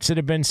tickets that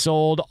have been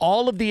sold,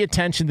 all of the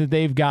attention that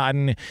they've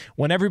gotten,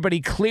 when everybody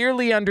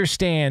clearly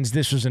understands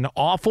this was an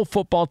awful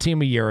football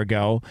team a year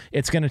ago,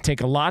 it's going to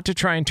take a lot to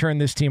try and turn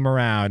this team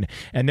around,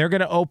 and they're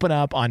going to open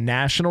up on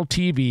national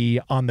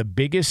TV on the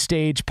biggest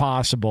stage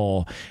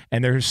possible,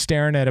 and they're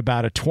staring at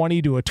about a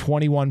 20 to a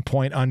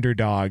 21-point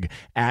underdog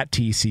at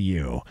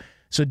TCU.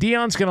 So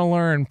Deion's going to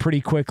learn pretty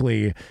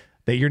quickly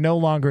that you're no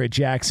longer at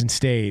Jackson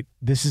State.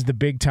 This is the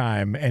big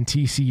time, and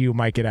TCU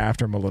might get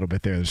after him a little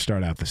bit there to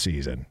start out the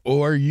season.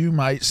 Or you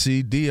might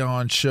see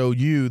Deion show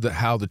you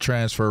how the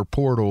transfer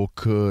portal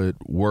could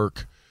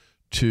work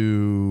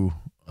to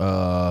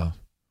a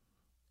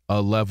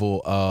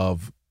level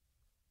of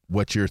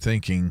what you're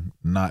thinking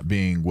not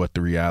being what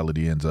the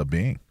reality ends up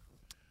being.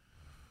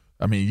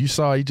 I mean, you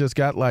saw he just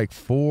got like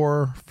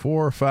four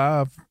or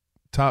five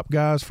top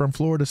guys from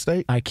Florida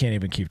State. I can't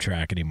even keep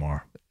track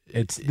anymore.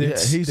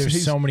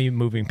 There's so many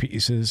moving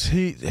pieces.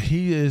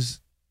 He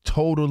is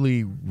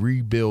totally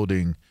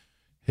rebuilding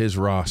his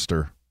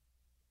roster,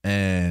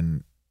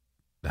 and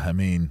I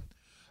mean,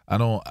 I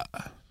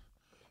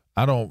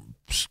don't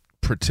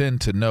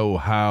pretend to know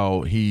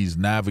how he's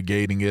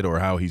navigating it or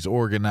how he's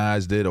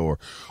organized it or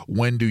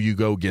when do you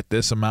go get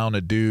this amount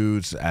of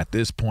dudes at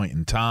this point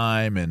in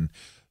time and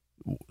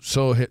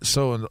so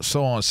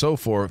on and so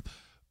forth.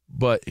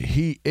 But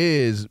he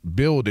is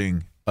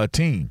building a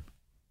team.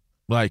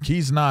 Like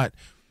he's not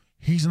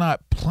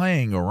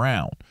playing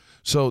around.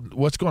 So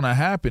what's going to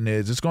happen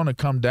is it's going to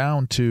come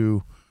down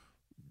to,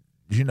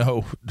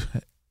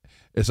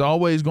 it's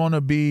always going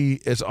to be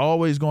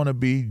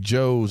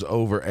Joes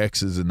over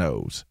X's and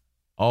O's,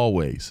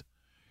 always.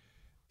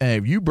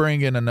 And if you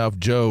bring in enough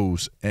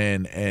Joes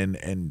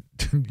and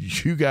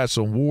you got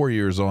some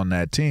warriors on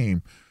that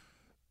team,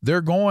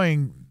 they're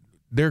going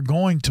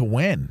to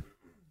win.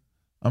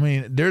 I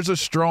mean, there's a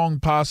strong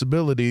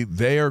possibility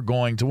they are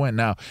going to win.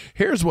 Now,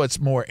 here's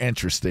what's more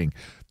interesting.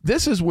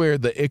 This is where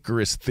the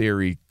Icarus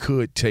theory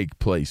could take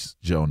place,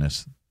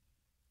 Jonas.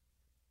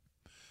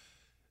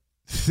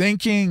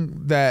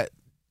 Thinking that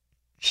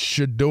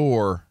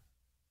Shedeur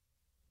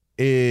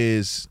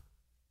is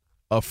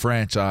a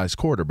franchise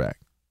quarterback.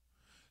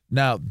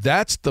 Now,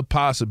 that's the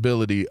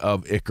possibility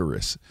of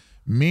Icarus,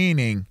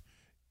 meaning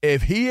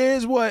if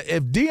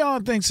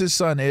Deion thinks his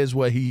son is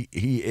what he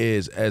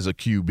is as a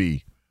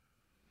QB,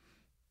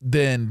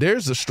 then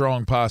there's a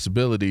strong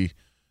possibility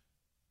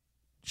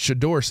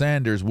Shedeur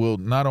Sanders will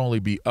not only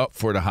be up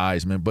for the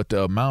Heisman, but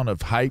the amount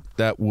of hype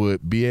that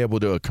would be able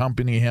to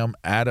accompany him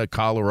out of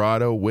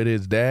Colorado with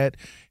his dad,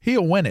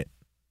 he'll win it.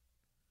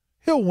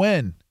 He'll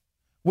win.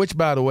 Which,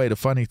 by the way, the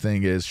funny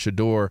thing is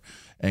Shedeur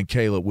and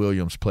Caleb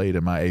Williams played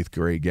in my 8th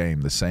grade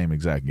game, the same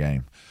exact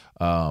game.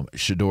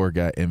 Shedeur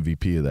got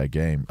MVP of that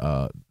game.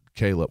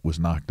 Caleb was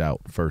knocked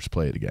out first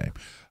play of the game.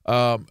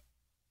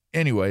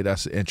 Anyway,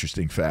 that's an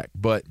interesting fact.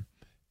 But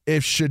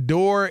if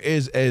Shedeur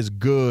is as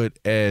good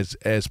as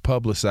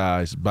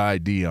publicized by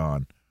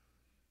Deion,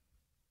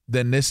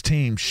 then this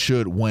team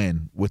should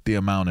win with the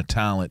amount of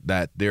talent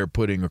that they're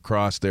putting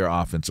across their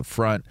offensive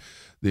front,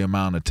 the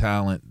amount of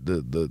talent,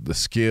 the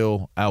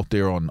skill out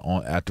there on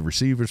at the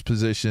receiver's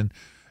position,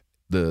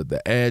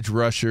 the edge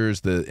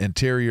rushers, the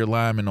interior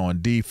linemen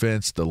on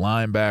defense, the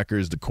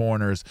linebackers, the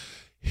corners.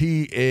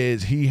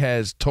 He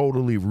has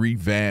totally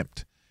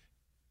revamped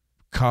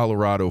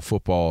Colorado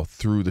football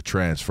through the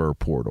transfer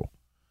portal.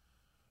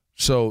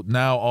 So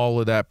now all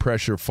of that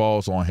pressure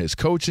falls on his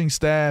coaching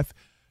staff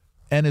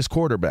and his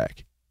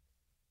quarterback.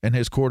 And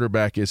his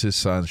quarterback is his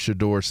son,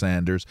 Shedeur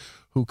Sanders,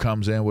 who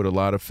comes in with a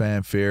lot of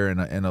fanfare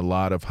and a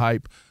lot of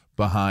hype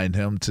behind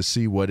him to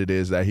see what it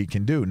is that he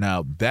can do.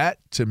 Now, that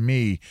to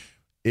me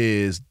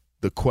is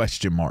the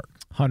question mark.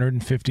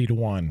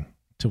 150-1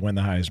 to win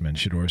the Heisman,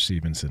 Shedeur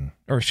Stevenson.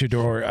 Or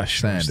Shedeur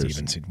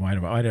Stevenson. Why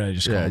did I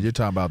just call him? Yeah, you're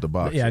talking about the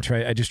boxer. Yeah,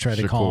 I just tried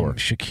to call him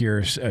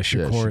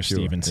Shakur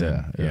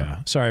Stevenson. Yeah.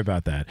 Sorry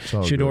about that.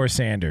 Shedeur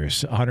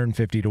Sanders,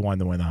 150-1 to win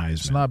the Heisman.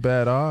 It's not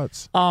bad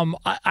odds.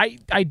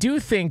 I do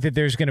think that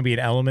there's going to be an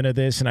element of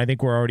this, and I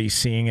think we're already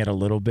seeing it a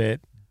little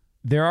bit.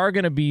 There are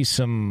going to be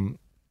some,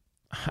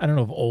 I don't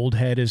know if old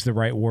head is the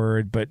right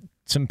word, but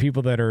some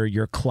people that are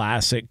your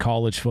classic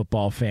college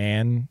football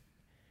fan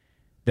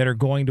that are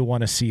going to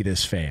want to see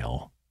this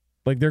fail.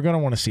 Like, they're going to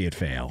want to see it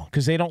fail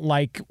because they don't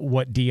like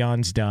what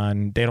Deion's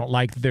done. They don't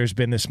like that there's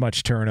been this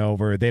much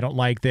turnover. They don't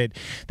like that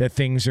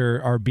things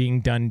are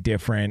being done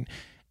different.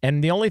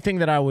 And the only thing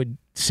that I would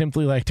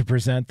simply like to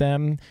present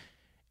them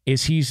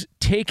is he's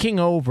taking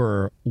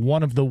over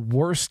one of the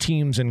worst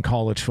teams in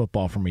college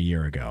football from a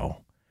year ago.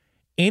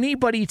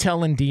 Anybody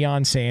telling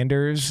Deion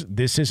Sanders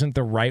this isn't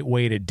the right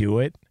way to do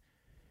it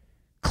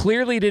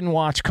clearly didn't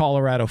watch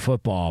Colorado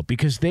football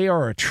because they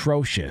are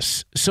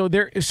atrocious.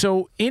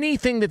 So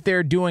anything that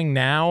they're doing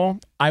now,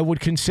 I would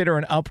consider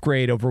an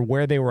upgrade over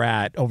where they were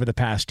at over the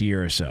past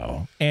year or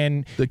so.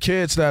 And the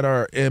kids that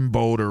are in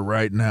Boulder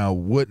right now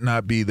would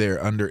not be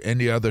there under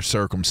any other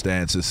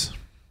circumstances.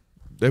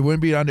 They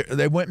wouldn't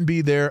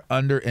be there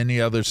under any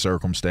other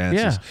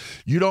circumstances. Yeah.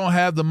 You don't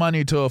have the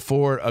money to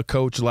afford a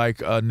coach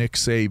like Nick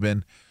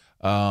Saban,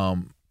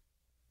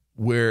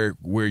 where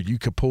you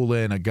could pull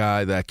in a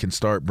guy that can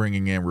start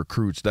bringing in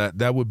recruits.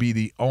 That would be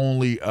the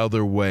only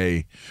other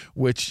way,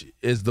 which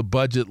is the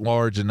budget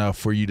large enough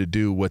for you to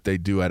do what they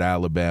do at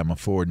Alabama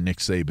for Nick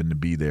Saban to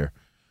be there.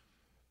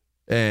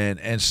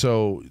 And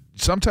so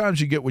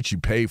sometimes you get what you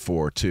pay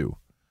for too.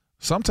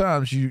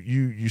 Sometimes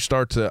you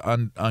start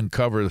to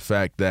uncover the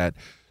fact that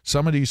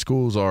some of these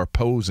schools are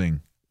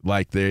posing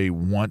like they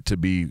want to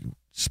be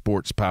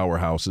sports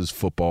powerhouses,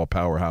 football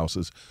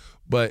powerhouses.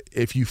 But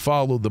if you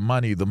follow the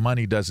money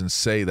doesn't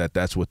say that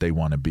that's what they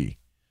want to be.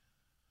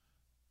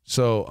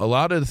 So a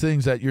lot of the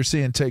things that you're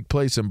seeing take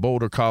place in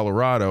Boulder,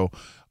 Colorado,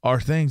 are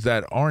things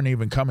that aren't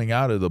even coming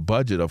out of the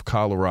budget of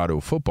Colorado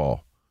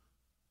football.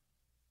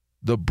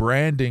 The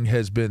branding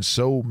has been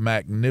so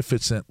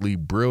magnificently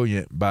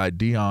brilliant by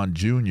Deion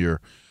Jr.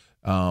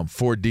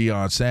 For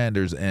Deion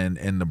Sanders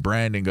and the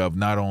branding of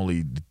not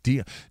only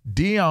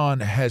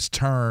Deion has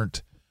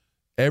turned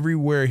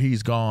everywhere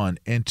he's gone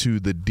into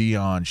the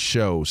Deion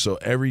show. So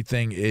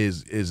everything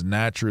is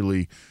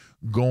naturally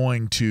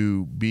going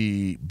to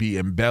be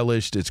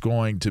embellished. It's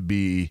going to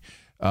be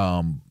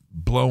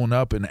blown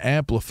up and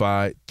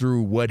amplified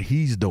through what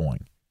he's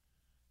doing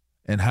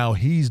and how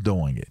he's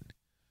doing it.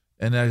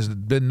 And there's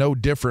been no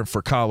different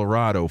for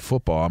Colorado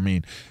football. I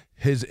mean,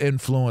 his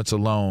influence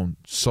alone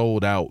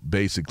sold out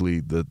basically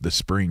the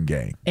spring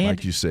game,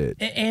 like you said.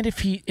 And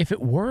if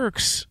it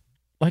works,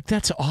 like,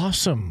 that's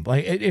awesome.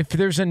 Like, if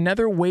there's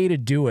another way to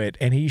do it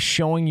and he's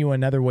showing you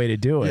another way to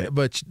do it. Yeah,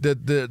 but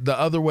the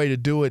other way to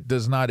do it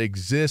does not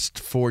exist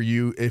for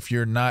you if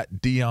you're not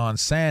Deion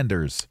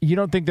Sanders. You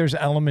don't think there's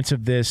elements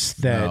of this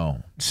that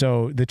No.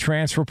 So the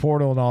transfer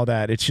portal and all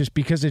that, it's just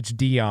because it's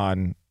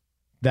Deion,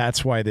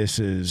 that's why this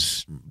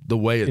is the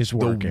way it's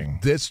working.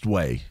 This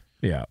way.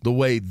 Yeah. The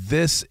way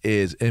this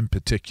is in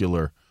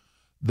particular,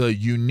 the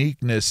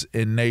uniqueness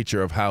in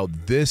nature of how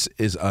this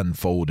is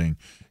unfolding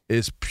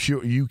is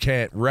pure. You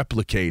can't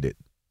replicate it.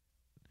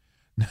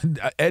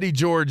 Eddie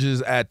George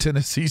is at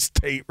Tennessee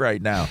State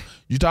right now.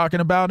 You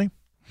talking about him?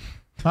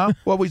 Huh?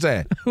 What we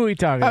saying? Who are we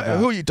talking about?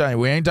 Who you talking?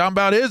 We ain't talking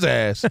about his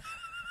ass.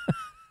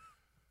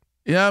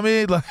 You know what I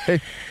mean?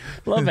 Like,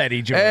 love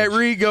Eddie George. Ed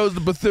Reed goes to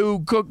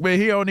Bethune-Cookman.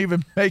 He don't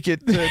even make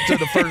it to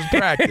the first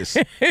practice.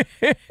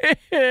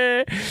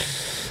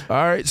 All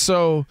right,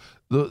 so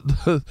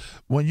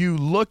when you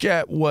look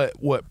at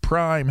what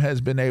Prime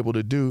has been able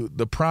to do,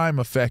 the Prime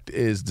effect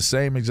is the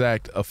same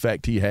exact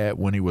effect he had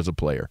when he was a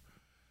player.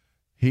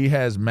 He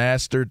has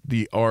mastered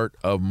the art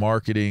of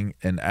marketing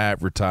and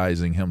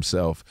advertising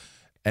himself,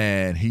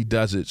 and he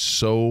does it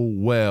so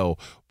well.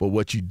 But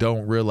what you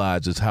don't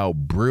realize is how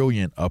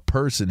brilliant a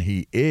person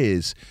he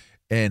is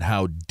and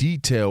how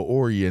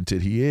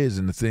detail-oriented he is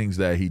in the things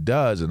that he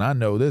does. And I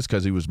know this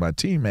because he was my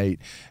teammate,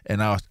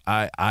 and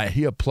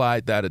he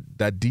applied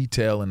that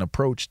detail and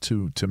approach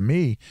to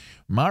me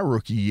my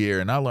rookie year,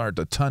 and I learned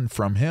a ton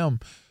from him.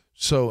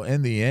 So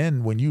in the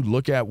end, when you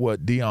look at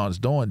what Deion's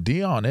doing,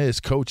 Deion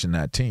is coaching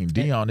that team.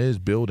 Deion is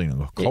building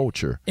a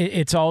culture.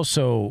 It's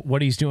also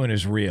what he's doing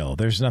is real.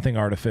 There's nothing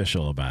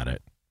artificial about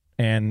it.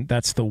 And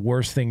that's the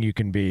worst thing you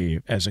can be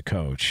as a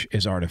coach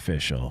is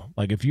artificial.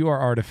 Like if you are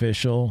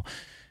artificial,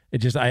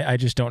 I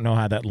just don't know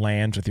how that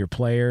lands with your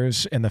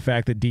players. And the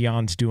fact that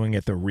Deion's doing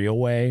it the real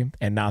way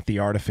and not the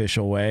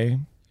artificial way,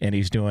 and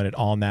he's doing it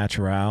all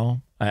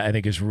natural, I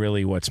think is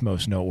really what's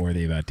most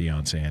noteworthy about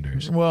Deion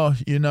Sanders. Well,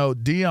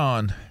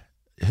 Deion,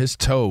 his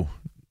toe,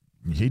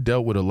 he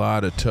dealt with a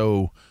lot of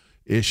toe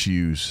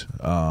issues.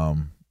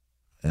 And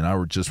I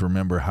would just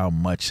remember how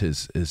much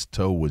his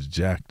toe was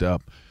jacked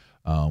up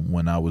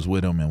when I was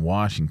with him in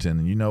Washington.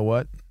 And you know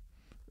what?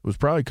 It was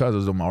probably because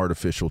of them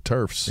artificial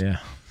turfs. Yeah.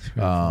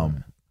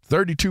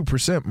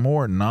 32%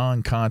 more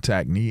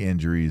non-contact knee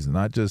injuries,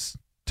 not just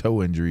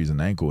toe injuries and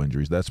ankle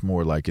injuries. That's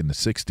more like in the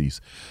 60s.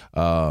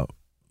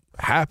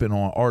 Happen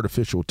on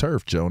artificial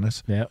turf,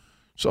 Jonas. Yep.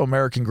 So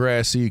American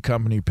Grass Seed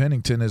Company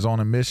Pennington is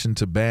on a mission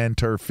to ban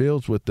turf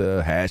fields with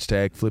the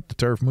hashtag Flip the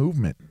Turf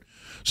movement.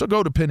 So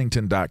go to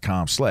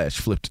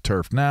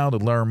pennington.com/fliptheturf now to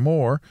learn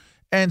more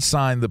and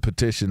sign the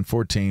petition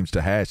for teams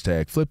to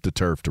hashtag Flip the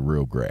Turf to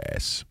real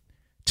grass.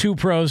 Two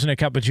pros and a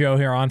cup of Joe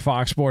here on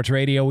Fox Sports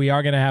Radio. We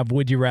are going to have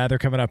Would You Rather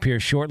coming up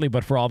here shortly,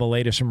 but for all the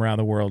latest from around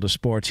the world of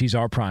sports, he's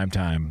our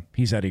primetime.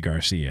 He's Eddie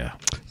Garcia.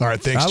 All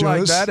right, thanks,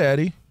 Jonas. I like that,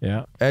 Eddie.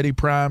 Yeah. Eddie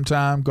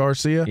Primetime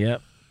Garcia.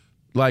 Yep.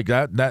 Like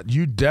that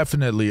you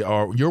definitely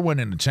are. You're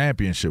winning the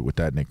championship with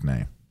that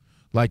nickname.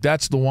 Like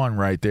that's the one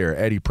right there,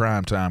 Eddie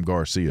Primetime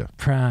Garcia.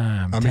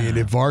 Prime. I mean,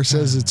 if VAR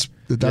says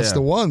that's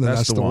the one, then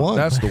that's the one.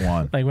 That's the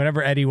one. Like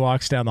whenever Eddie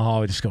walks down the hall,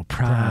 we just go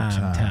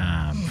prime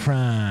time.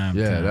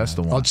 Yeah, that's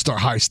the one. I'll just start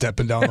high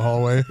stepping down the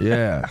hallway.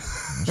 Yeah,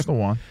 that's the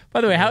one.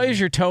 By the way, how is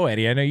your toe,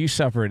 Eddie? I know you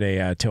suffered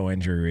a toe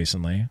injury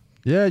recently.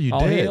 Yeah, you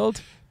All did.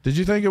 healed? Did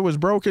you think it was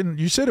broken?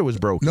 You said it was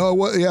broken.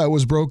 No, it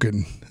was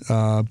broken,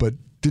 but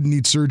didn't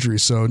need surgery.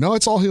 So no,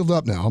 it's all healed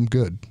up now. I'm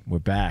good. We're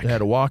back. You had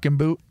a walking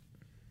boot?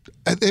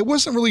 It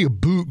wasn't really a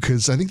boot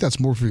because I think that's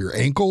more for your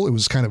ankle. It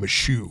was kind of a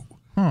shoe,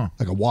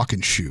 like a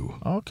walking shoe.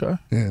 Okay.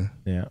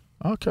 Yeah.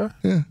 Okay.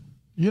 Yeah.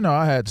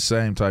 I had the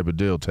same type of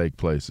deal take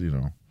place,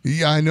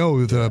 Yeah, I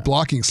know, the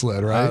blocking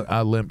sled, right?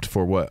 I limped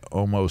for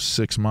almost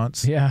 6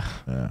 months? Yeah.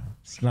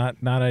 It's not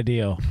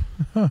ideal.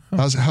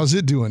 How's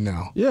it doing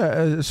now?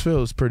 Yeah, it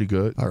feels pretty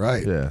good. All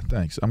right. Yeah,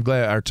 thanks. I'm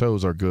glad our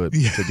toes are good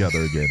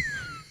together again.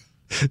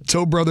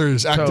 Toe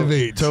Brothers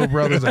activate. Toe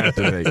Brothers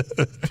activate.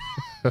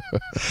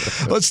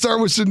 Let's start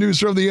with some news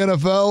from the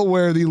NFL,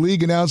 where the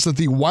league announced that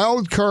the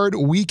Wild Card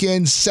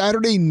Weekend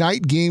Saturday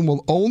night game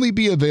will only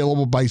be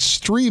available by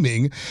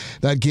streaming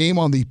that game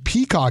on the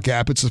Peacock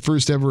app. It's the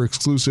first ever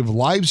exclusive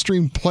live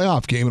stream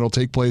playoff game. It'll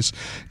take place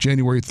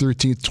January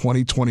 13th,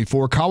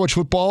 2024. College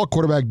football,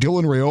 quarterback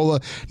Dylan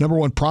Raiola, number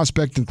one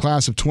prospect in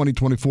class of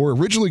 2024,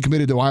 originally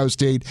committed to Ohio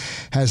State,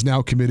 has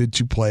now committed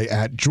to play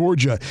at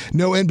Georgia.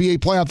 No NBA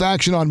playoff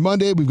action on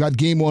Monday. We've got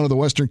game one of the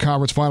Western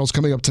Conference Finals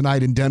coming up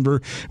tonight in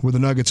Denver, where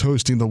the Nuggets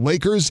hosting the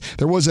Lakers.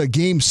 There was a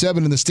Game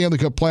 7 in the Stanley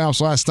Cup playoffs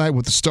last night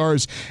with the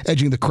Stars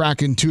edging the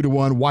Kraken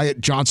 2-1.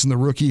 Wyatt Johnson, the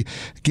rookie,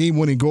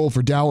 game-winning goal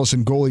for Dallas,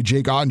 and goalie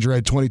Jake Ottinger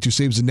had 22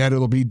 saves in net.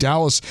 It'll be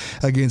Dallas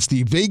against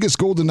the Vegas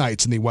Golden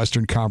Knights in the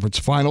Western Conference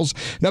Finals.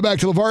 Now back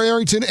to LaVar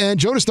Arrington and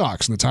Jonas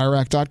Knox in the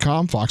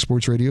TireRack.com Fox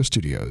Sports Radio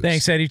studios.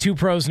 Thanks, Eddie. Two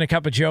pros and a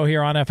cup of Joe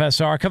here on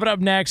FSR. Coming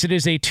up next, it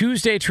is a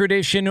Tuesday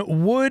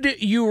tradition,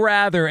 Would You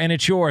Rather, and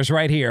it's yours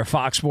right here,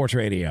 Fox Sports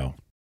Radio.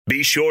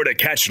 Be sure to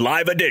catch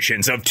live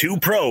editions of Two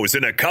Pros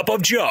and a Cup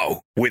of Joe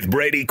with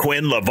Brady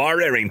Quinn,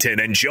 LaVar Arrington,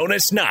 and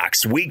Jonas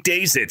Knox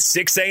weekdays at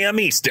 6 a.m.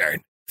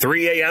 Eastern,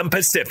 3 a.m.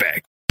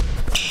 Pacific.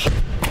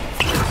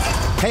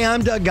 Hey,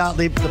 I'm Doug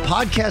Gottlieb. The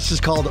podcast is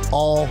called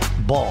All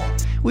Ball.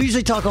 We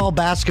usually talk all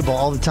basketball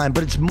all the time,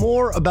 but it's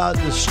more about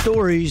the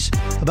stories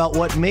about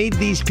what made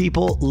these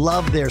people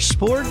love their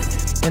sport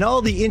and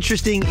all the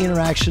interesting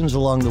interactions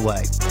along the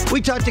way. We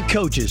talk to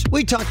coaches.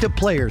 We talk to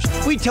players.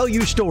 We tell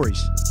you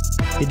stories.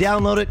 You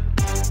download it.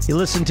 You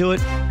listen to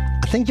it.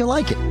 I think you'll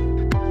like it.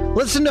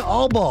 Listen to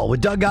All Ball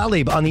with Doug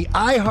Gottlieb on the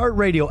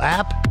iHeartRadio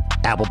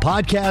app, Apple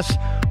Podcasts,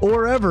 or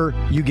wherever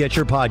you get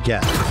your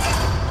podcasts.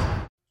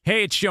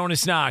 Hey, it's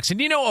Jonas Knox,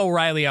 and you know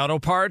O'Reilly Auto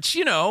Parts.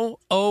 You know,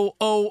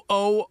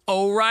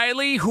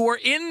 O'Reilly, who are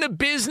in the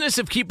business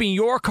of keeping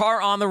your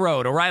car on the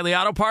road. O'Reilly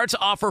Auto Parts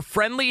offer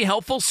friendly,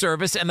 helpful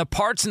service and the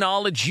parts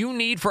knowledge you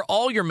need for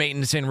all your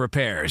maintenance and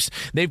repairs.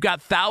 They've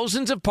got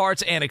thousands of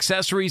parts and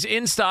accessories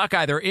in stock,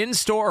 either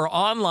in-store or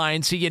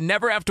online, so you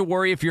never have to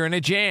worry if you're in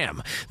a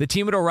jam. The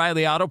team at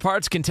O'Reilly Auto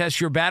Parts can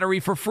test your battery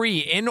for free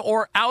in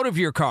or out of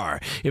your car.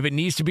 If it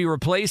needs to be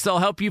replaced, they'll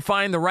help you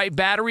find the right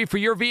battery for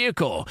your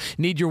vehicle.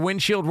 Need your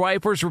windshield windshield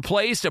wipers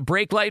replaced, a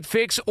brake light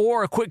fix,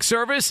 or a quick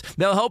service,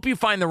 they'll help you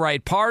find the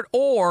right part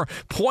or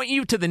point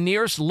you to the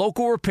nearest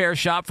local repair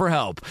shop for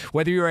help.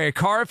 Whether you're a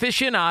car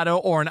aficionado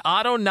or an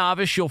auto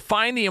novice, you'll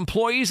find the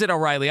employees at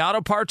O'Reilly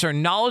Auto Parts are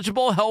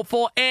knowledgeable,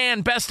 helpful,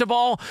 and best of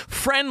all,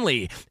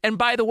 friendly. And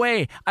by the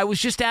way, I was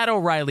just at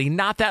O'Reilly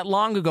not that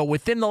long ago,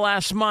 within the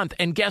last month,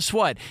 and guess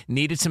what?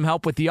 Needed some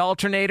help with the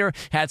alternator,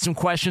 had some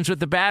questions with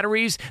the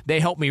batteries. They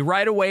helped me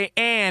right away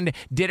and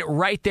did it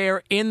right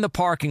there in the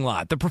parking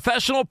lot. The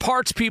professional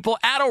parts people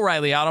at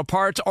O'Reilly Auto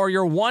Parts are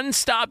your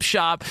one-stop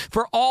shop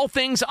for all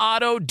things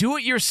auto,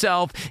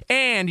 do-it-yourself,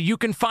 and you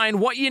can find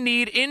what you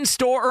need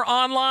in-store or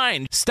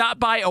online. Stop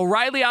by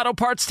O'Reilly Auto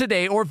Parts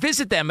today or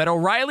visit them at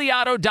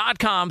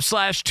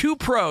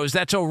O'ReillyAuto.com/2pros.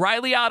 That's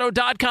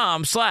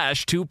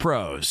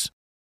O'ReillyAuto.com/2pros.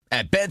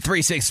 At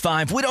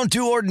Bet365, we don't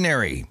do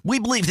ordinary. We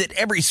believe that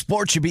every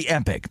sport should be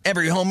epic.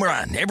 Every home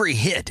run, every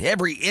hit,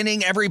 every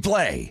inning, every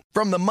play.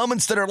 From the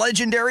moments that are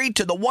legendary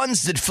to the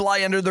ones that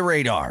fly under the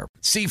radar.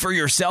 See for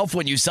yourself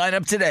when you sign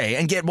up today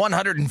and get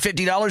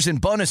 $150 in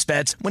bonus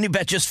bets when you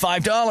bet just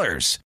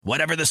 $5.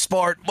 Whatever the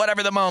sport,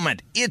 whatever the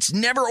moment, it's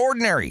never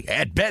ordinary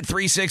at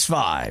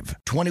Bet365.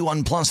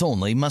 21 plus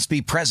only. Must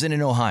be present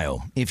in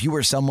Ohio. If you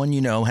or someone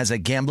you know has a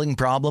gambling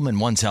problem and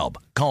wants help,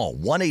 call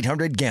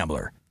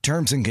 1-800-GAMBLER.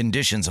 Terms and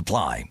conditions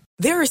apply.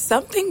 There are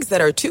some things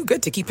that are too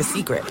good to keep a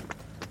secret.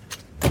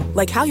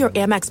 Like how your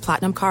Amex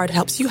Platinum card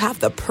helps you have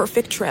the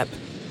perfect trip.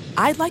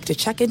 I'd like to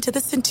check into the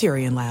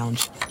Centurion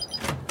Lounge.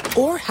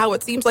 Or how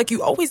it seems like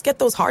you always get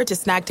those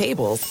hard-to-snag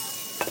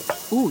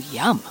tables. Ooh,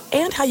 yum.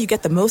 And how you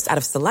get the most out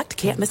of select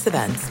can't-miss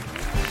events.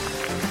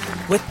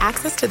 With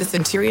access to the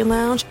Centurion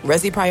Lounge,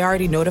 Resi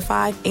Priority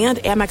Notify, and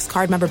Amex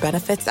card member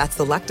benefits at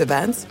select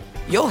events,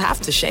 you'll have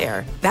to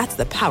share. That's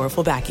the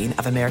powerful backing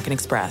of American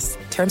Express.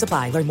 Terms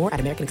apply. Learn more at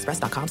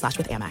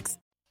americanexpress.com/withAmex.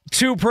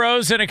 Two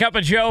pros and a cup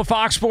of Joe,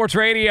 Fox Sports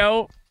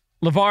Radio.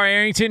 LaVar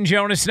Arrington,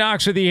 Jonas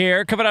Knox with you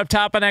here. Coming up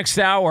top of next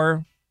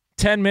hour,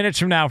 10 minutes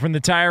from now from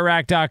the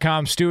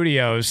TireRack.com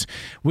studios,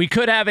 we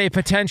could have a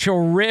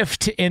potential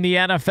rift in the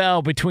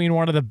NFL between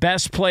one of the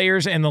best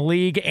players in the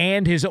league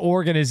and his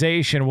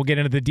organization. We'll get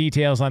into the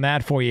details on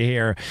that for you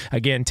here.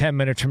 Again, 10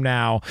 minutes from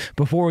now.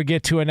 Before we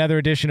get to another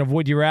edition of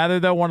Would You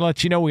Rather, though, I want to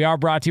let you know we are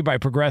brought to you by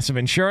Progressive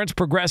Insurance.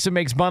 Progressive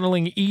makes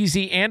bundling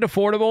easy and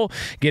affordable.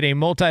 Get a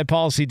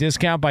multi-policy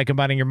discount by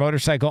combining your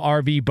motorcycle,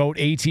 RV, boat,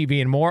 ATV,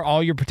 and more.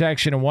 All your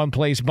protection in one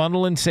place.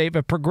 Bundle and save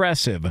at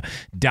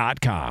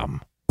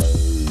Progressive.com.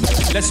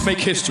 Let's make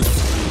history.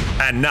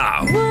 And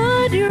now,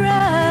 Would you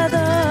rather?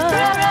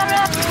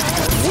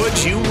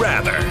 Would You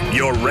Rather?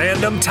 Your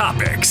random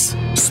topics,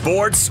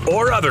 sports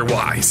or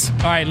otherwise.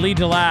 All right, lead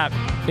to lap.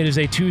 It is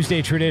a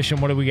Tuesday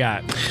tradition. What do we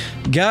got?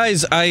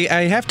 Guys,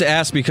 I have to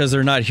ask because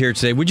they're not here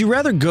today. Would you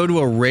rather go to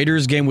a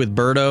Raiders game with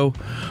Berto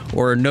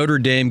or a Notre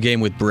Dame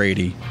game with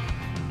Brady?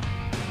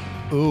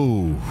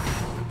 Ooh.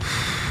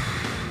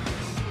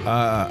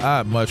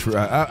 I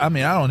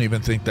mean, I don't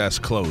even think that's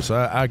close.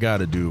 I got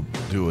to do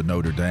a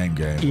Notre Dame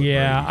game.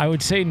 Yeah, I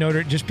would say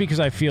just because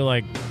I feel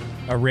like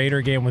a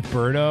Raider game with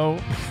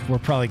Berto, we're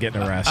probably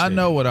getting arrested. I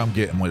know what I'm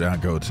getting when I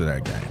go to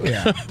that game.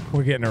 Yeah,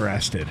 we're getting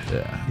arrested.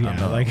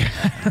 Yeah, like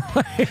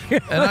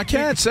and I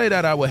can't say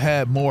that I would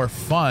have more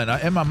fun.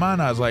 In my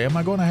mind, I was like, am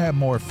I going to have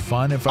more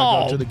fun if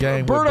I go to the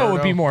game with Berto?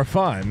 Would be more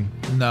fun.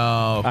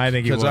 No, I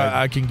think because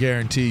I can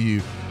guarantee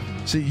you.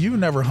 See, you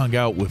never hung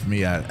out with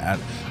me at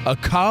a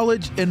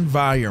college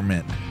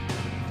environment.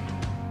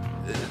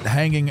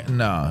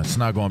 No, it's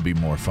not going to be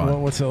more fun.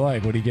 Well, what's it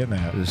like? What are you getting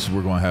at?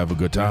 We're going to have a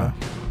good time.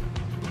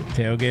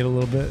 Tailgate a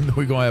little bit?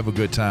 We're going to have a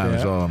good time,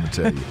 That's all I'm going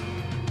to tell you.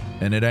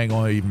 And it ain't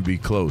going to even be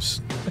close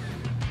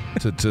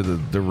to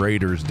the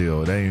Raiders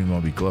deal. It ain't even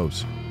going to be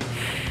close.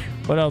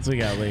 What else we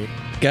got, Lee?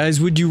 Guys,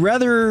 would you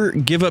rather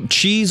give up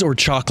cheese or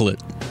chocolate?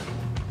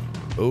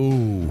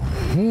 Ooh.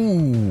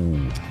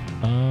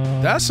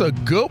 That's a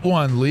good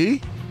one,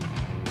 Lee.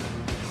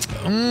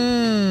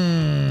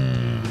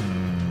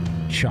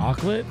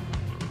 Chocolate?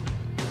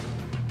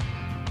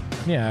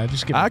 Yeah,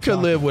 just give. I could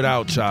live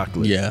without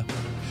chocolate. Yeah.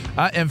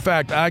 In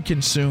fact, I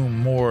consume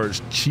more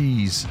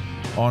cheese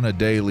on a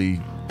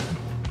daily,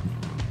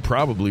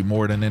 probably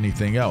more than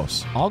anything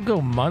else. I'll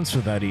go months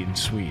without eating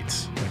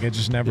sweets. Like I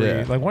just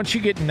never eat. Like once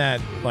you get in that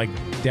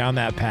down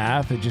that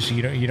path, it just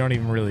you don't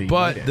even really.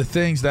 But eat it. the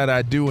things that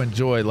I do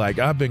enjoy, like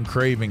I've been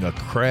craving a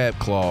crab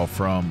claw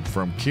from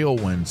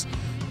Kilwin's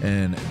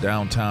in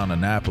downtown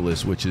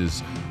Annapolis, which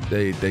is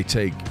they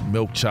take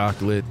milk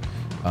chocolate,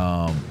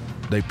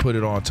 they put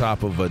it on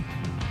top of a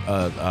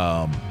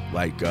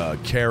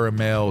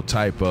caramel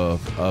type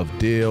of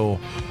deal,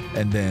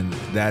 and then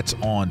that's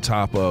on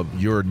top of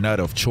your nut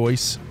of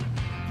choice.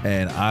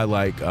 And I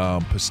like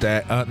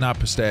not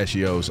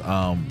pistachios,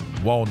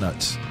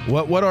 walnuts.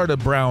 What are the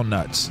brown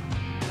nuts?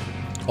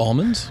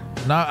 Almonds?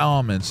 Not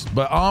almonds,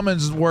 but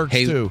almonds works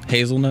too.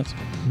 Hazelnuts?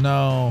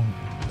 No.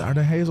 Are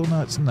they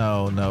hazelnuts?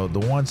 No. The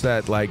ones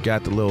that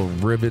got the little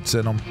rivets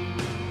in them.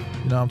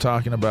 You know what I'm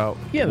talking about?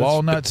 Yeah,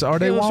 walnuts. Are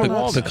they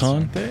walnuts?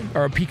 Pecan?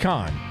 Or a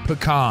pecan.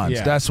 Pecans.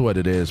 Yeah. That's what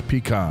it is.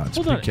 Pecans.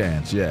 Hold on.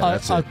 Pecans. Yeah,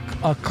 that's it.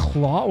 A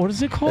claw? What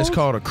is it called? It's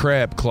called a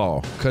crab claw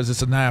because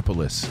it's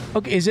Annapolis.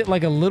 Okay, is it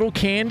like a little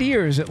candy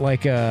or is it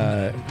like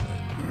a...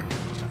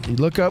 You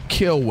look up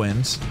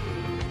Kilwins.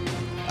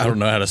 I don't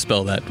know how to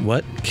spell that.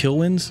 What?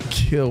 Kilwins?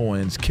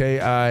 Kilwins.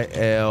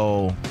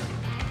 K-I-L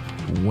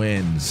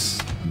wins.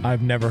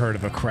 I've never heard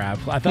of a crab.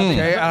 I thought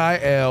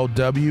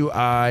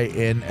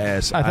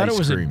K-I-L-W-I-N-S. I thought it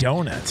was cream. a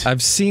donut.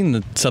 I've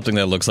seen something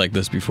that looks like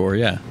this before,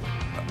 yeah.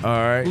 All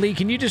right. Lee,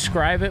 can you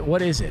describe it?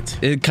 What is it?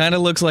 It kind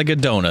of looks like a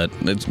donut.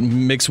 It's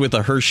mixed with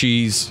a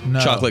Hershey's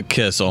chocolate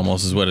kiss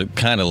almost is what it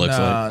kind of looks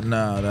like.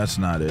 No, that's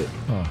not it.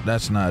 Oh.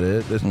 That's not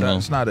it.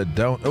 That's not a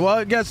donut.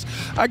 Well,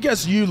 I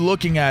guess you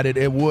looking at it,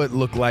 it would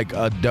look like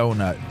a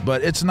donut,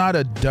 but it's not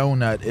a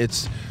donut.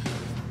 It's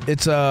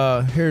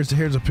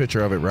here's a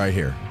picture of it right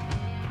here.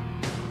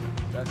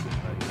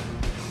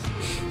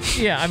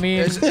 Yeah, I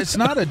mean, it's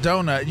not a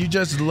donut. You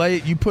just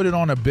you put it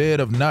on a bed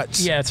of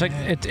nuts. Yeah, it's like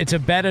it's a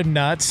bed of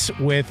nuts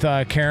with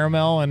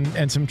caramel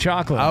and some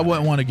chocolate. I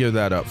wouldn't want to give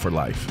that up for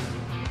life,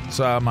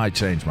 so I might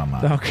change my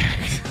mind. Okay.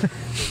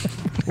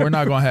 We're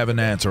not going to have an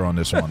answer on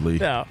this one, Lee.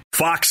 No.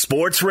 Fox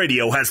Sports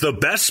Radio has the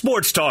best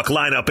sports talk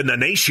lineup in the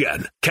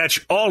nation.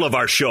 Catch all of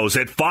our shows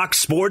at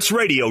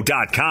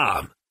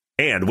foxsportsradio.com.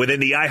 And within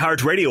the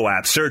iHeartRadio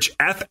app, search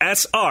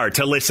FSR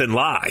to listen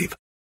live.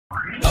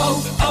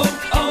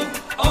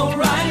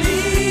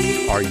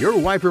 O'Reilly. Are your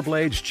wiper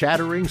blades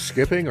chattering,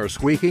 skipping, or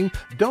squeaking?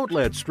 Don't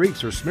let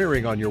streaks or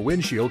smearing on your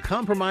windshield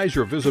compromise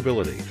your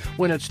visibility.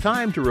 When it's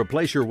time to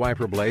replace your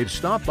wiper blades,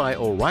 stop by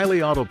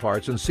O'Reilly Auto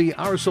Parts and see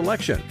our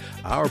selection.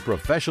 Our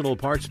professional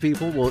parts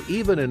people will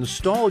even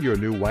install your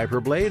new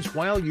wiper blades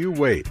while you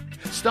wait.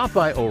 Stop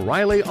by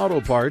O'Reilly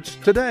Auto Parts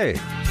today.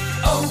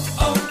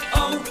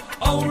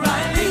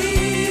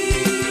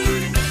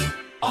 O'Reilly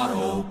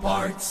Auto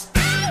Parts.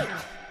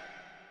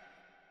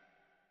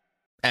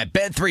 At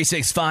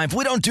Bet365,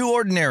 we don't do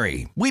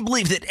ordinary. We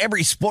believe that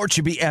every sport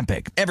should be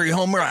epic. Every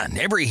home run,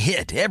 every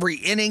hit, every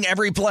inning,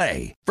 every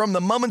play. From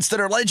the moments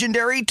that are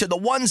legendary to the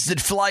ones that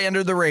fly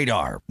under the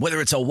radar. Whether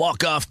it's a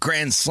walk-off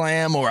grand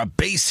slam or a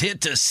base hit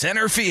to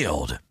center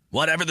field.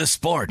 Whatever the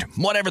sport,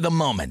 whatever the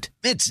moment.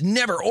 It's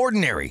never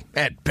ordinary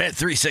at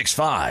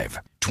Bet365.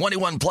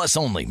 21 plus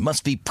only.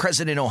 Must be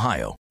present in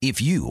Ohio.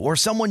 If you or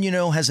someone you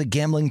know has a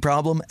gambling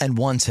problem and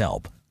wants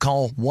help,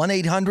 call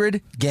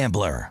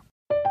 1-800-GAMBLER.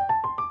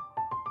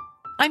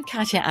 I'm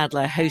Katya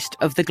Adler, host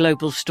of The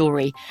Global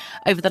Story.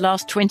 Over the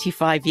last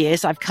 25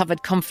 years, I've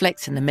covered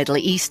conflicts in the Middle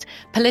East,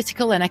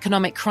 political and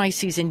economic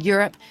crises in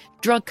Europe,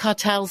 drug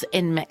cartels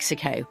in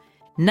Mexico.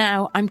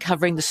 Now I'm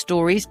covering the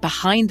stories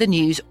behind the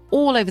news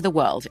all over the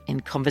world in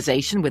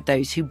conversation with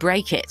those who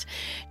break it.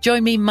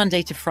 Join me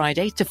Monday to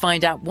Friday to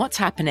find out what's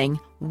happening,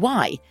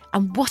 why,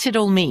 and what it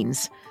all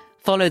means.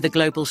 Follow The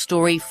Global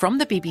Story from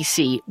the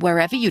BBC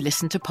wherever you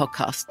listen to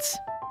podcasts.